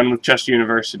cities run with just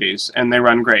universities, and they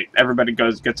run great. Everybody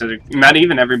gets it. Not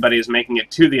even everybody is making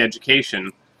it to the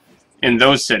education in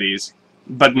those cities,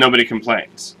 but nobody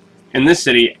complains. In this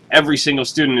city, every single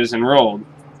student is enrolled,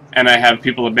 and I have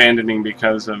people abandoning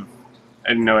because of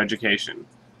no education.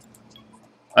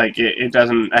 Like it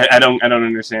doesn't. I don't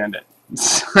understand it.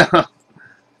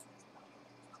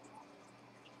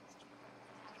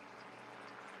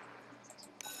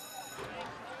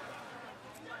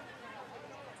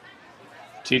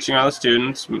 Teaching all the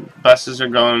students. Buses are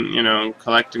going,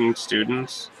 collecting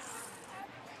students.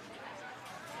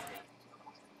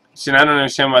 See, I don't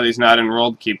understand why these not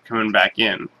enrolled keep coming back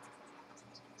in.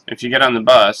 If you get on the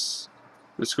bus,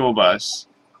 the school bus,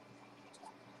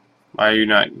 why are you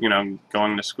not,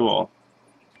 going to school?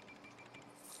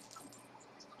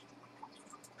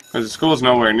 Because the school's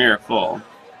nowhere near full.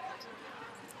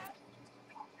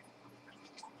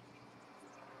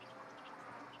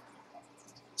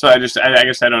 So I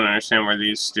guess I don't understand where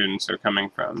these students are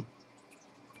coming from.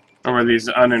 Or where these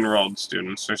unenrolled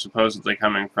students are supposedly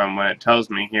coming from when it tells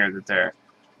me here that they're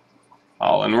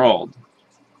all enrolled.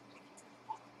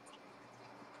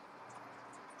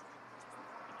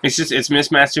 It's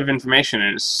mismatch of information,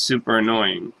 and it's super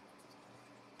annoying.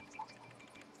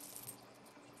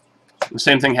 The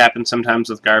same thing happens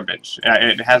sometimes with garbage.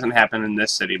 It hasn't happened in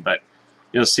this city, but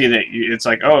you'll see that it's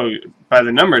like, oh, by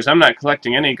the numbers, I'm not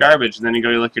collecting any garbage. And then you go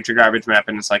look at your garbage map,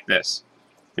 and it's like this.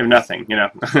 You have nothing, you know.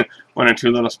 One or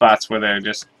two little spots where they're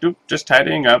just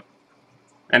tidying up,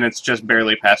 and it's just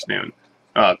barely past noon.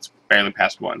 Oh, it's barely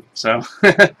past 1. So...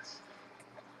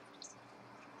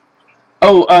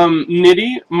 Oh,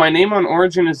 Nitty, my name on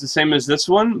Origin is the same as this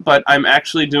one, but I'm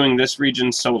actually doing this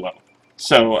region solo.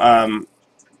 So,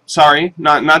 sorry,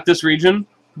 not this region,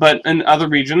 but in other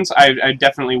regions, I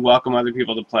definitely welcome other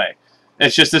people to play.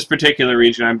 It's just this particular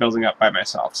region I'm building up by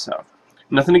myself, so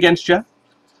nothing against you.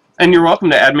 And you're welcome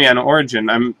to add me on Origin.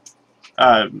 I'm,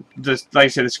 like I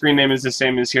said, the screen name is the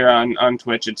same as here on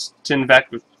Twitch. It's Tinvec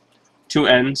with 2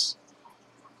 N's.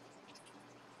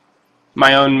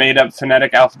 My own made-up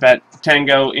phonetic alphabet: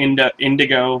 Tango,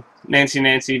 Indigo,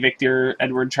 Nancy, Victor,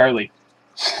 Edward, Charlie.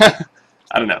 I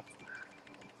don't know.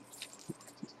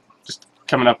 Just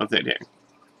coming up with it here.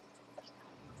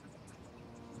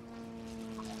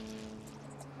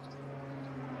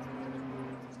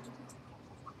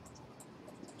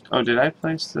 Oh, did I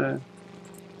place the...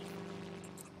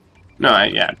 No,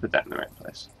 yeah, I put that in the right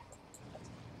place.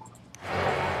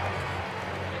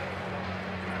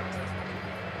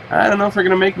 I don't know if we're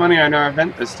gonna make money on our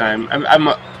event this time.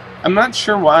 I'm not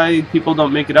sure why people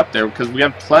don't make it up there, because we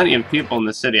have plenty of people in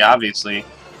the city. Obviously,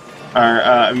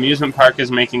 our amusement park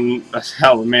is making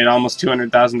hell. We made almost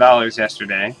 $200,000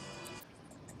 yesterday.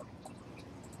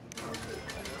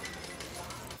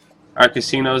 Our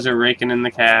casinos are raking in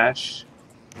the cash.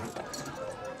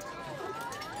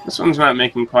 This one's not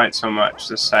making quite so much.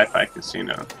 This sci-fi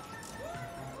casino.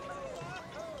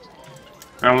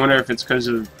 I wonder if it's because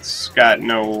it's got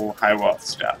no high wealth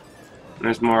stuff. And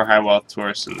there's more high wealth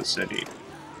tourists in the city.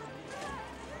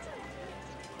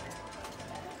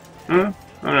 Oh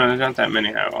no, there's not that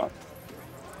many high wealth.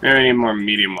 Maybe we need more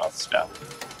medium wealth stuff.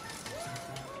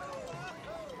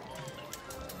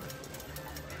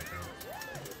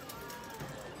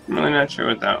 I'm really not sure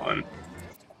with that one.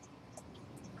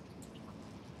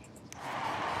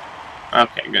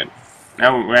 Okay, good.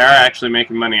 Now we are actually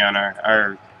making money on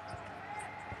our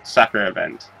soccer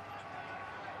event.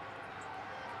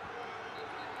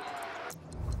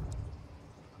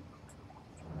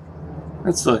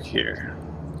 Let's look here.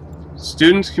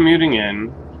 Students commuting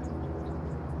in.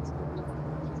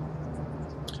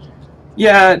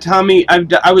 Yeah, Tommy,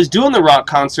 I was doing the rock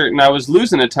concert and I was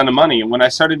losing a ton of money. When I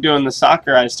started doing the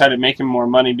soccer, I started making more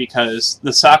money because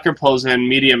the soccer pulls in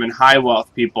medium and high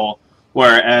wealth people,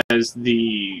 whereas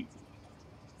the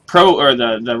pro or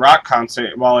the rock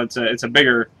concert, while it's a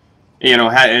bigger, you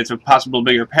know, it's a possible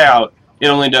bigger payout, it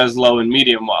only does low and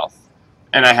medium wealth.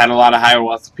 And I had a lot of higher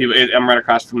wealth people. I'm right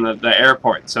across from the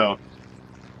airport, so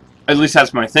at least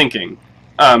that's my thinking.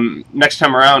 Next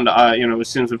time around, you know, as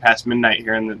soon as we pass midnight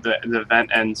here and the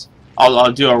event ends,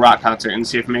 I'll do a rock concert and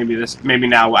see if maybe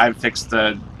now I've fixed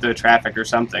the traffic or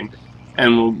something,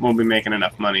 and we'll be making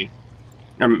enough money,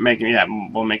 or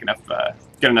we'll make enough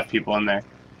get enough people in there.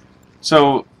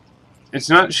 So it's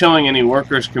not showing any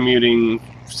workers commuting,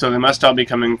 so they must all be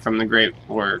coming from the Great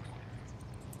Work.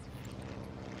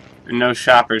 And no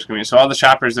shoppers commuting, so all the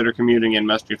shoppers that are commuting in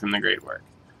must be from the Great Work.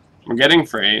 We're getting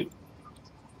freight.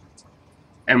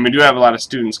 And we do have a lot of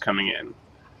students coming in. It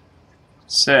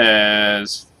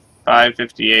says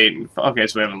 558. Okay,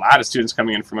 so we have a lot of students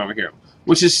coming in from over here.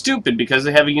 Which is stupid because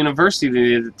they have a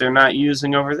university that they're not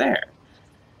using over there.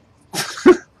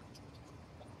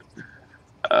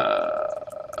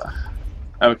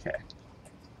 Okay.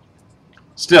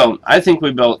 Still, I think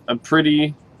we built a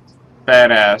pretty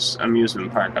badass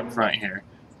amusement park up front here.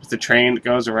 With the train that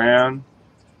goes around.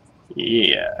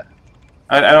 Yeah.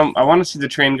 I want to see the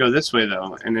train go this way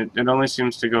though, and it only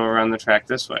seems to go around the track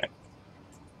this way.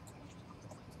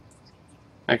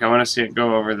 Like I want to see it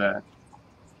go over the.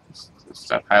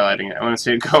 Stop highlighting it. I want to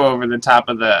see it go over the top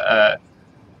of the.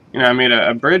 You know, I made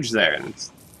a bridge there, and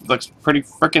it looks pretty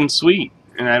frickin' sweet,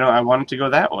 and I want it to go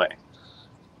that way.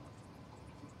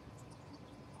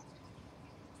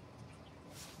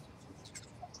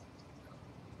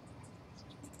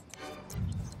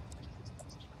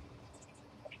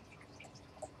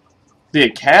 The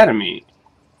academy.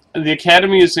 The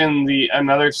academy is in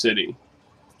another city.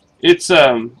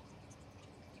 I've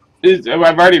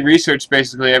already researched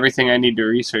basically everything I need to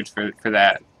research for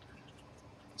that.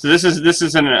 So this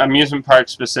is an amusement park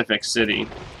specific city.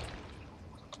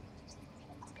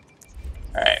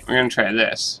 Alright, we're gonna try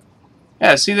this.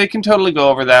 Yeah, see, they can totally go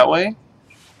over that way.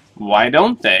 Why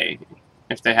don't they?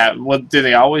 If they have, well, do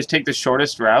they always take the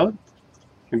shortest route?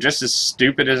 They're just as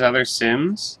stupid as other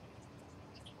Sims.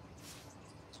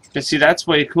 But see, that's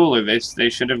way cooler. They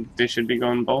should be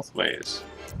going both ways.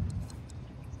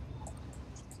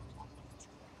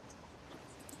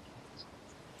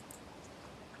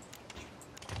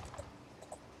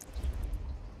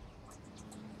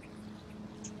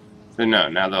 But no,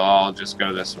 now they'll all just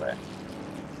go this way.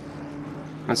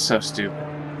 That's so stupid.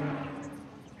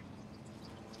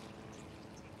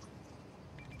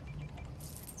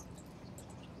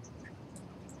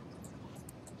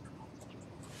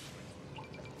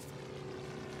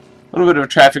 A little bit of a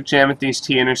traffic jam at these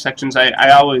T intersections. I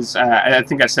always, I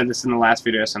think I said this in the last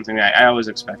video or something, I always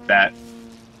expect that.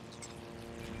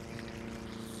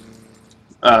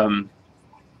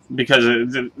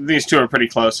 Because these two are pretty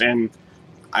close, and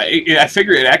I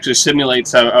figure it actually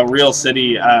simulates a real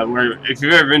city where if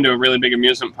you've ever been to a really big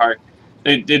amusement park,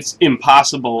 it's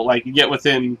impossible. Like, you get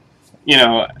within, you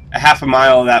know, half a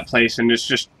mile of that place and it's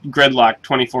just gridlocked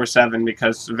 24/7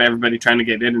 because of everybody trying to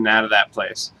get in and out of that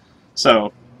place.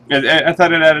 So I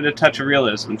thought it added a touch of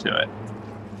realism to it.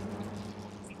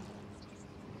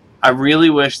 I really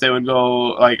wish they would go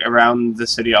like around the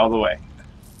city all the way.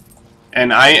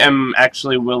 And I am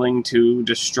actually willing to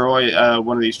destroy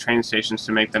one of these train stations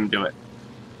to make them do it.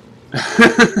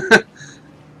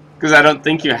 Because I don't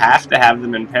think you have to have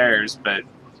them in pairs, but...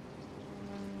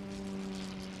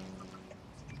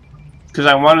 Because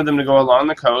I wanted them to go along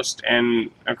the coast and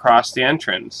across the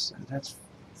entrance. That's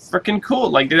freaking cool.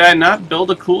 Like, did I not build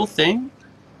a cool thing?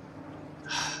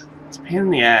 It's a pain in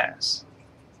the ass.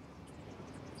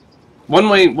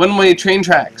 One-way train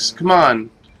tracks. Come on.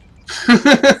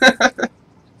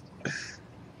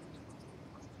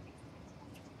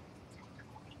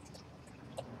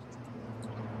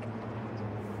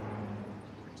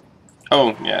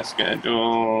 Oh, yeah,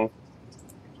 schedule.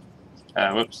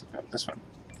 Whoops, this one.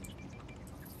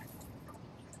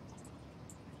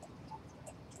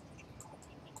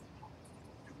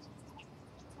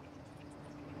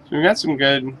 So we got some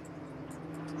good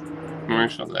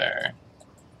commercial there.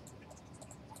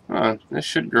 Oh, this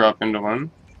should grow up into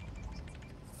one.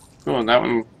 Cool, that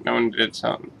one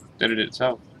did it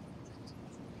itself.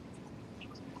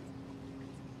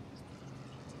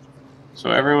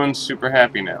 So everyone's super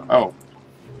happy now. Oh,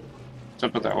 what's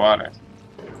up with that water?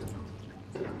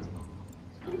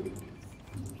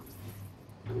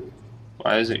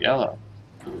 Why is it yellow?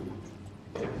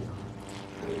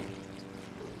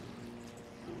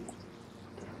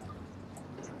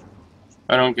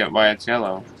 I don't get why it's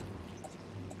yellow.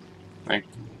 Like,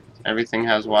 everything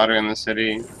has water in the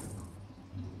city.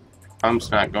 Pump's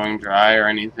not going dry or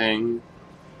anything.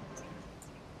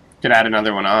 Could add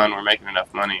another one on. We're making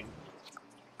enough money.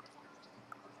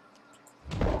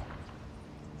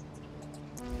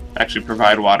 Actually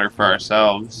provide water for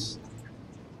ourselves.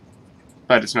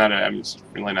 But it's not it's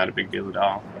really not a big deal at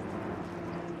all.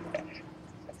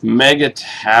 Mega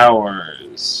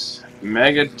towers.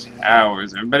 Mega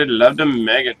towers. Everybody loved the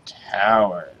mega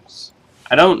towers.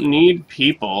 I don't need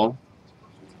people.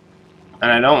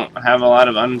 And I don't have a lot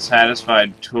of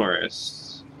unsatisfied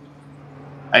tourists.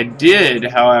 I did,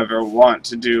 however, want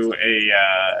to do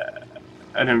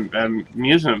an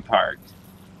amusement park.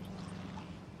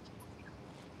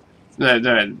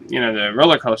 The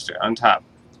roller coaster on top.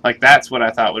 Like, that's what I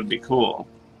thought would be cool.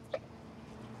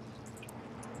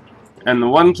 And the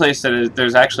one place that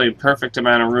there's actually a perfect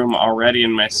amount of room already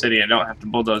in my city, I don't have to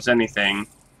bulldoze anything,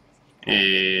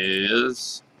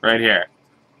 is right here.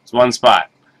 It's one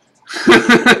spot.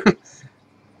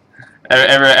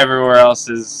 Everywhere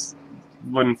else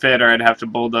wouldn't fit, or I'd have to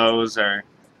bulldoze, or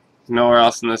nowhere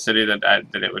else in the city that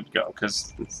it would go,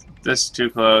 because this is too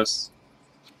close.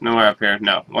 Nowhere up here.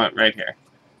 No, right here.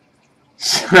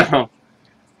 So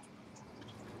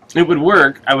it would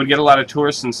work. I would get a lot of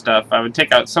tourists and stuff. I would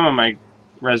take out some of my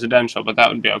residential, but that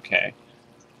would be okay.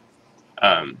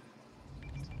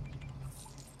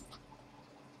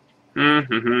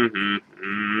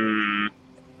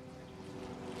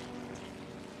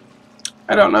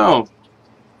 I don't know.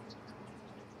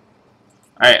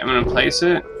 Alright, I'm going to place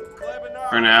it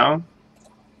for now,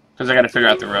 because I got to figure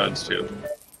out the roads too.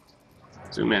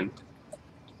 Zoom in.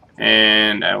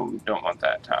 And I don't want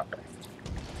that topper.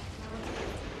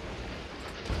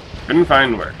 Couldn't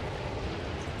find work.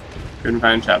 Couldn't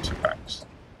find shops or parks.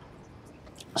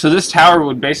 So this tower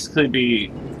would basically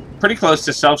be pretty close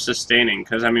to self-sustaining,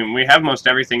 because, I mean, we have most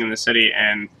everything in the city,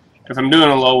 and if I'm doing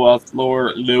a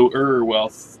lower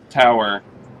wealth tower,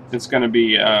 it's going to be,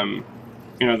 you know,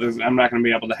 I'm not going to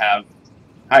be able to have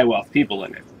high wealth people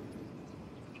in it.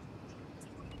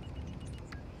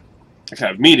 I can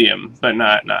have medium, but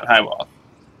not high wealth.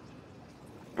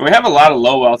 And we have a lot of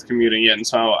low wealth commuting in,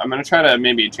 so I'm going to try to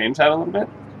maybe change that a little bit.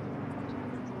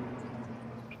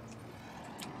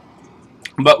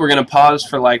 But we're going to pause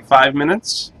for like 5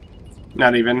 minutes.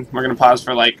 Not even. We're going to pause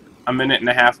for like a minute and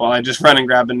a half while I just run and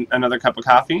grab another cup of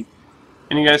coffee.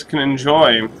 And you guys can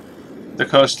enjoy the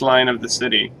coastline of the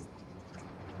city.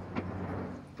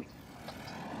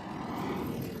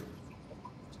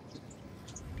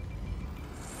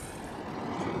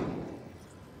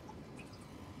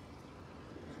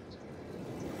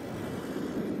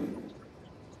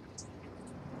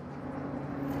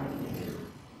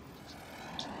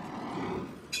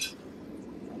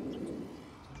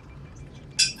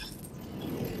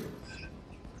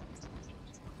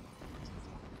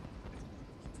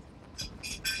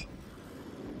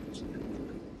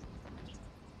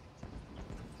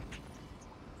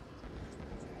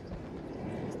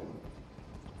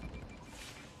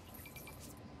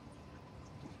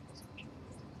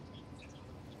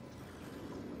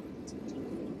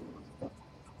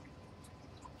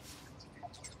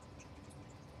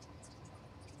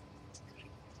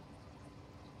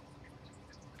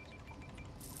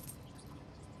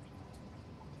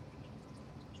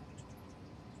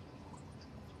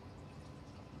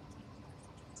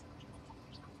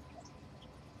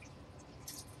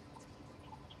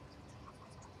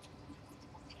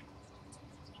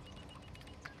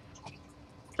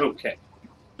 Okay,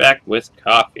 back with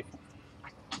coffee.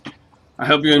 I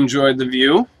hope you enjoyed the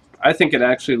view. I think it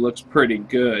actually looks pretty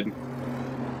good.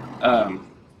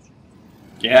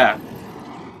 Yeah.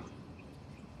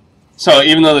 So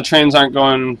even though the trains aren't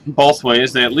going both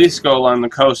ways, they at least go along the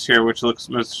coast here, which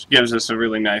gives us a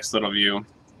really nice little view.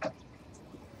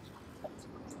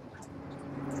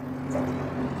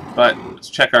 But let's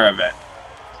check our event.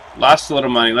 Lost a little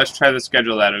money. Let's try to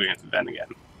schedule that event again.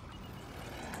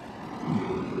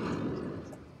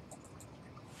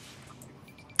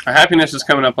 Our happiness is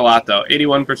coming up a lot, though.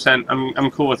 81%.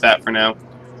 I'm cool with that for now.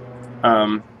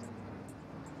 I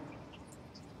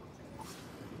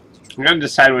gotta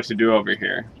decide what to do over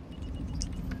here.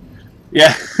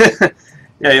 Yeah,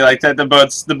 yeah, you like that? The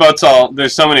boats all.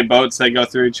 There's so many boats that go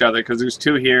through each other because there's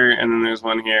 2 here and then there's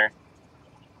 1 here.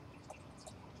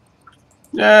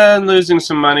 Yeah, I'm losing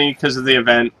some money because of the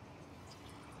event.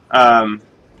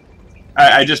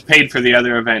 I just paid for the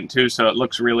other event too, so it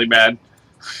looks really bad.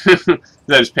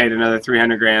 I just paid another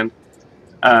 300 grand.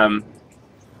 And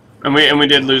we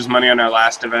did lose money on our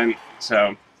last event,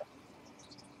 so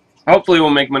hopefully we'll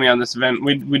make money on this event.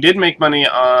 We did make money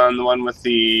on the one with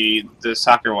the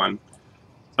soccer one,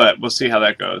 but we'll see how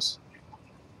that goes.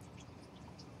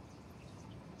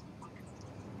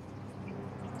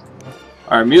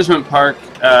 Our amusement park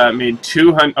made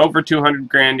over 200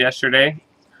 grand yesterday.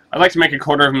 I'd like to make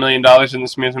 $250,000 in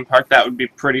this amusement park. That would be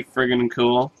pretty friggin'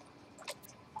 cool.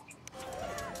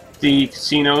 The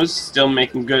casino's still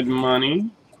making good money.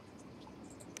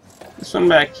 This one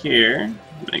back here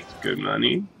makes good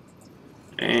money.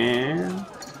 And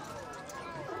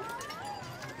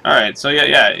alright, so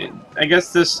yeah, I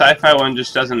guess this sci-fi one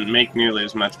just doesn't make nearly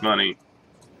as much money.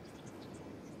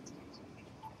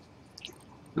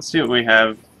 Let's see what we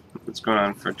have. What's going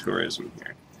on for tourism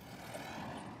here?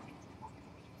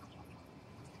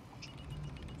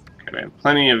 Okay, we have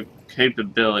plenty of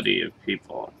capability of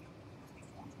people.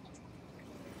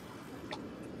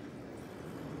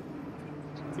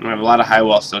 We have a lot of high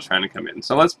wealth still trying to come in.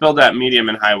 So let's build that medium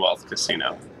and high wealth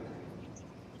casino.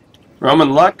 Roman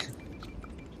luck.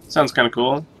 Sounds kind of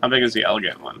cool. How big is the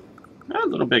elegant one? A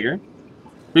little bigger.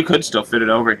 We could still fit it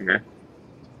over here.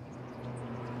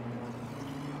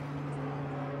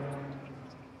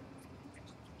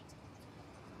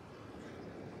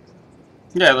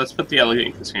 Yeah, let's put the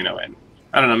elegant casino in.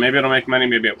 I don't know, maybe it'll make money,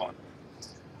 maybe it won't.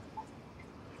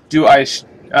 Do I,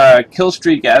 Kill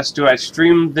Street Gas, do I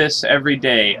stream this every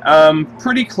day?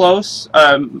 Pretty close.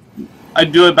 I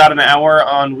do about an hour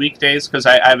on weekdays because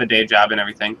I have a day job and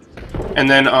everything. And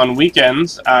then on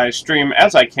weekends, I stream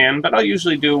as I can, but I'll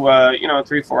usually do, you know,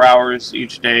 3-4 hours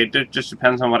each day. It just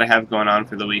depends on what I have going on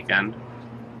for the weekend.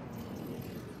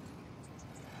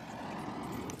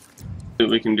 What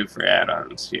we can do for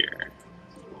add-ons here.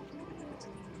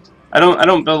 I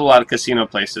don't build a lot of casino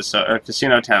places, or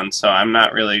casino towns, so I'm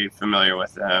not really familiar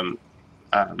with them.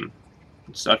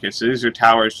 Okay, so these are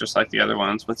towers just like the other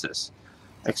ones. What's this?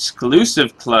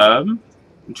 Exclusive club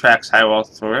attracts high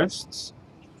wealth tourists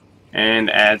and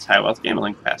adds high wealth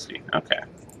gambling capacity. Okay.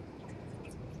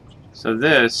 So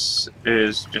this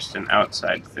is just an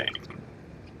outside thing.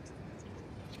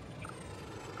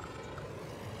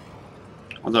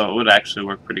 Although it would actually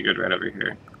work pretty good right over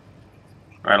here.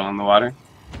 Right along the water.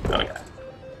 Oh yeah.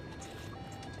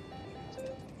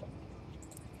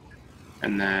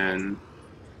 And then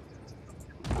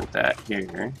put that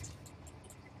here.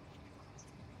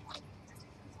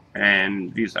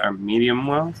 And these are medium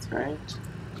wealth, right?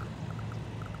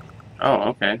 Oh,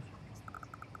 okay.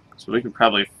 So we could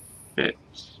probably fit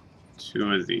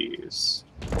 2 of these.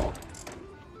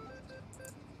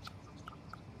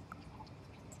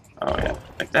 Oh yeah,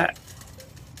 like that.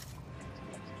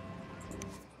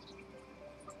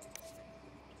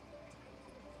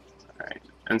 Alright.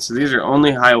 And so these are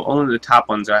only the top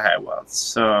ones are high wealth.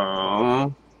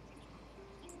 So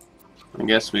I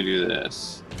guess we do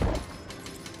this.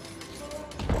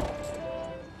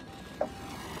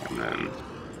 And then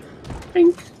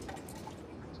pink.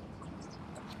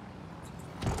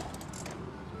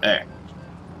 There.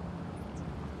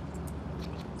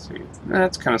 Let's see.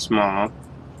 That's kind of small.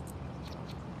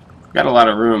 Got a lot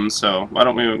of room, so why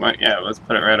don't we, yeah, let's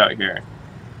put it right out here.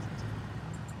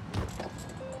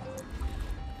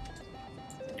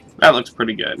 That looks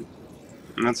pretty good.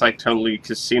 And that's like totally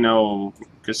casino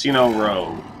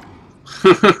row.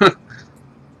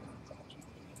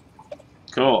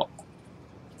 Cool.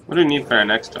 What do we need for our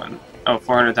next one? Oh,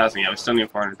 400,000. Yeah, we still need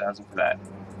 400,000 for that.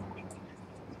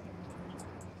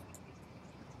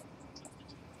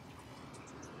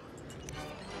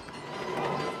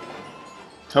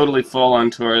 Totally full on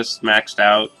tourists, maxed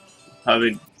out.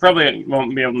 Probably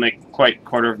won't be able to make quite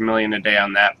 $250,000 a day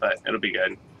on that, but it'll be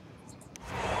good.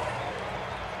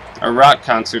 Our rock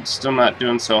concert's still not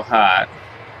doing so hot.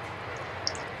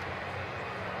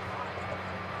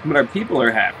 But our people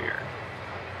are happier.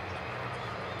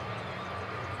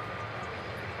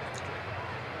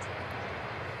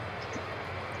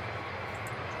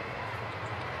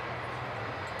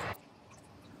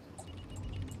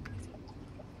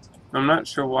 I'm not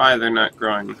sure why they're not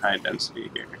growing high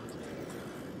density here.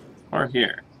 Or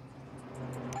here.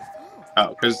 Oh,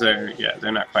 because they're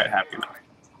not quite happy enough.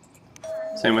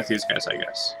 Same with these guys, I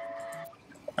guess.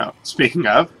 Oh, speaking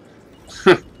of.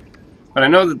 But I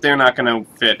know that they're not going to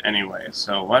fit anyway,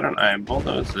 so why don't I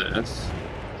bulldoze this.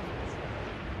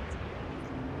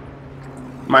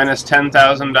 Minus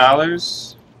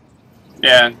 $10,000?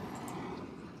 Yeah.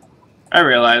 I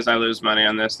realize I lose money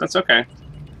on this. That's okay.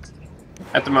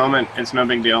 At the moment, it's no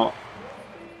big deal.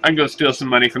 I can go steal some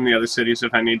money from the other cities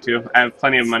if I need to. I have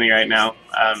plenty of money right now,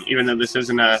 even though this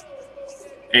isn't a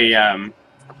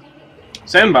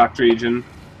sandbox region.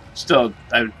 Still,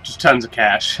 I have just tons of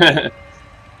cash.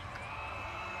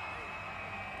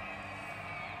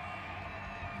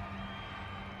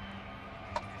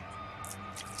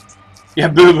 Yeah,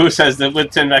 Boo Boo says that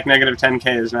with Tinvec negative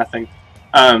 10K is nothing.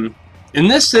 In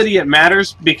this city, it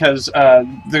matters because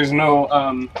there's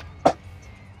no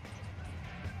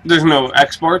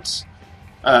exports.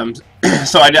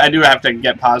 So I do have to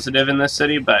get positive in this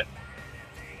city, but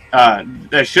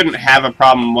they shouldn't have a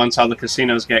problem once all the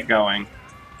casinos get going.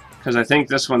 Because I think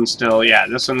this one's still, yeah,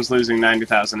 this one's losing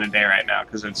 90,000 a day right now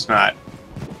because it's not.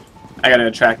 I gotta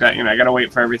attract that, I gotta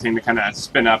wait for everything to kind of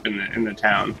spin up in the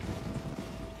town.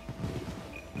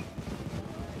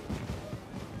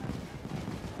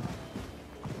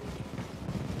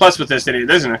 Plus, with this city,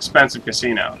 there's an expensive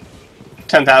casino,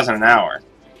 10,000 an hour.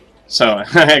 So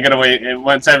I gotta wait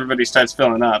once everybody starts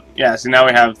filling up. Yeah, so now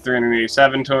we have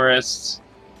 387 tourists.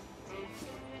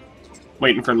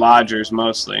 Waiting for lodgers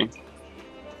mostly.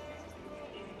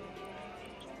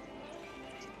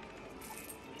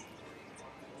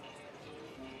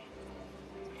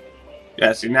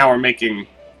 Yeah, see now we're making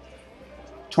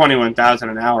 21,000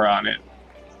 an hour on it.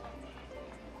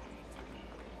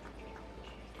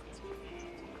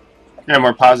 And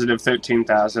we're positive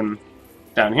 13,000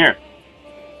 down here.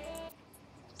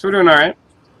 So we're doing alright.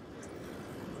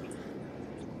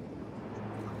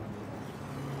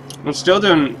 I'm still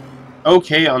doing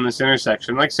okay on this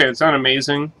intersection. Like I say, it's not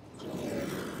amazing.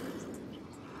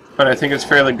 But I think it's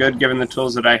fairly good given the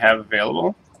tools that I have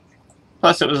available.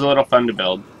 Plus it was a little fun to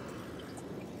build.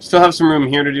 Still have some room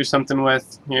here to do something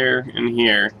with. Here and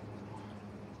here.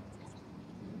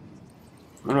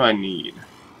 What do I need?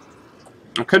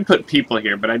 I could put people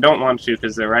here, but I don't want to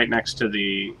because they're right next to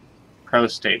the Pro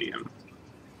Stadium.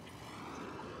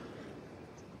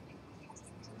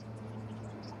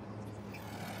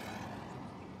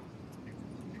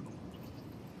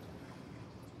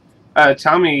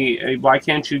 Tell me, why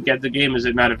can't you get the game? Is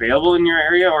it not available in your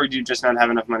area, or do you just not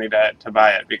have enough money to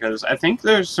buy it? Because I think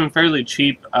there's some fairly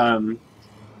cheap. I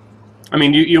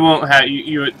mean, you won't have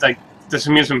like this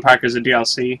amusement park is a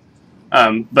DLC,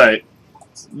 but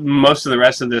most of the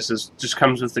rest of this just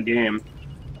comes with the game.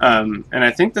 And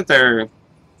I think that they're...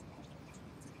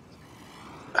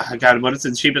 God, what is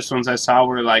the cheapest ones I saw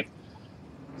were like...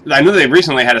 I know they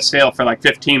recently had a sale for like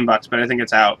 $15, but I think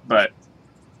it's out. But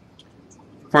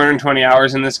 420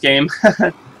 hours in this game.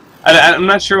 I'm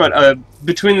not sure what...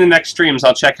 between the next streams,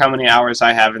 I'll check how many hours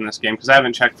I have in this game, because I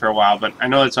haven't checked for a while, but I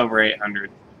know it's over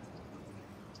 800.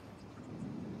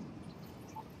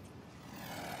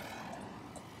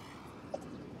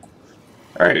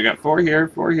 Alright, we got 4 here,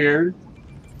 4 here.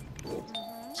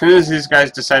 As soon as these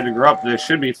guys decide to grow up, there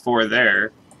should be 4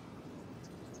 there.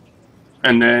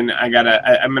 And then I'm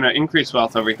gonna increase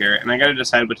wealth over here, and I gotta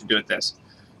decide what to do with this.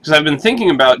 Because I've been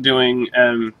thinking about doing,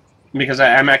 because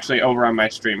I'm actually over on my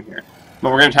stream here.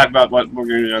 But we're gonna talk about what we're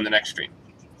gonna do on the next stream.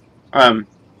 I'm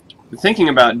thinking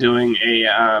about doing a,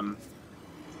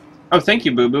 oh, thank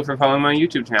you, Boo Boo, for following my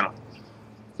YouTube channel.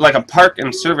 Like a park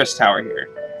and service tower here.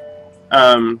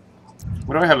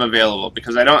 What do I have available?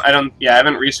 Because I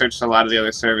haven't researched a lot of the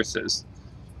other services.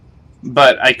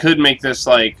 But I could make this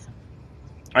like,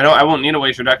 I won't need a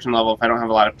waste reduction level if I don't have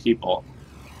a lot of people.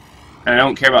 And I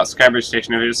don't care about Skybridge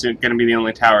Station if it's going to be the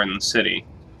only tower in the city.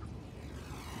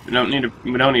 We don't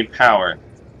need power.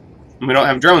 And we don't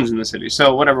have drones in the city.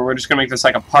 So whatever, we're just going to make this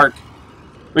like a park.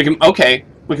 We can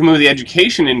move the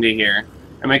education into here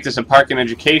and make this a park and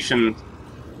education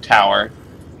tower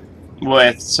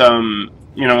with some,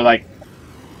 you know, like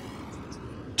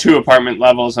 2 apartment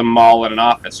levels, a mall, and an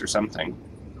office or something.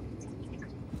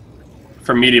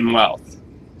 For medium wealth.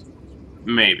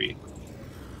 Maybe.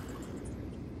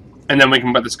 And then we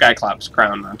can put the Skyclops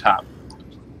crown on top.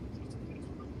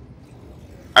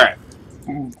 Alright.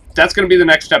 That's going to be the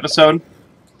next episode.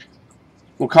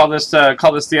 We'll call this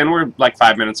the end. We're like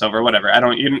 5 minutes over, whatever. I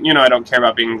don't care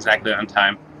about being exactly on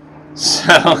time.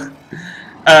 So,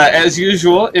 as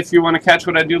usual, if you want to catch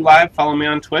what I do live, follow me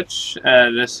on Twitch.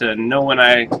 Just know when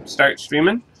I start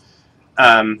streaming.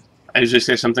 I usually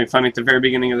say something funny at the very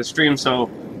beginning of the stream, so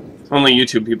only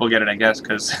YouTube people get it, I guess,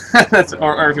 because that's,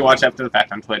 or if you watch after the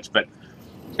fact on Twitch. But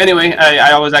anyway,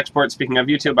 I always export. Speaking of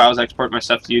YouTube, I always export my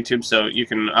stuff to YouTube, so you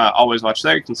can always watch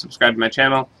there. You can subscribe to my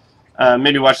channel.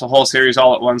 Maybe watch the whole series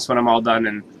all at once when I'm all done,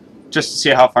 and just to see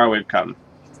how far we've come.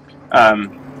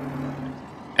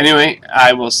 Anyway,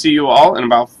 I will see you all in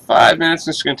about 5 minutes.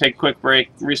 I'm just going to take a quick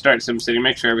break, restart SimCity,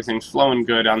 make sure everything's flowing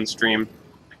good on the stream,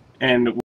 and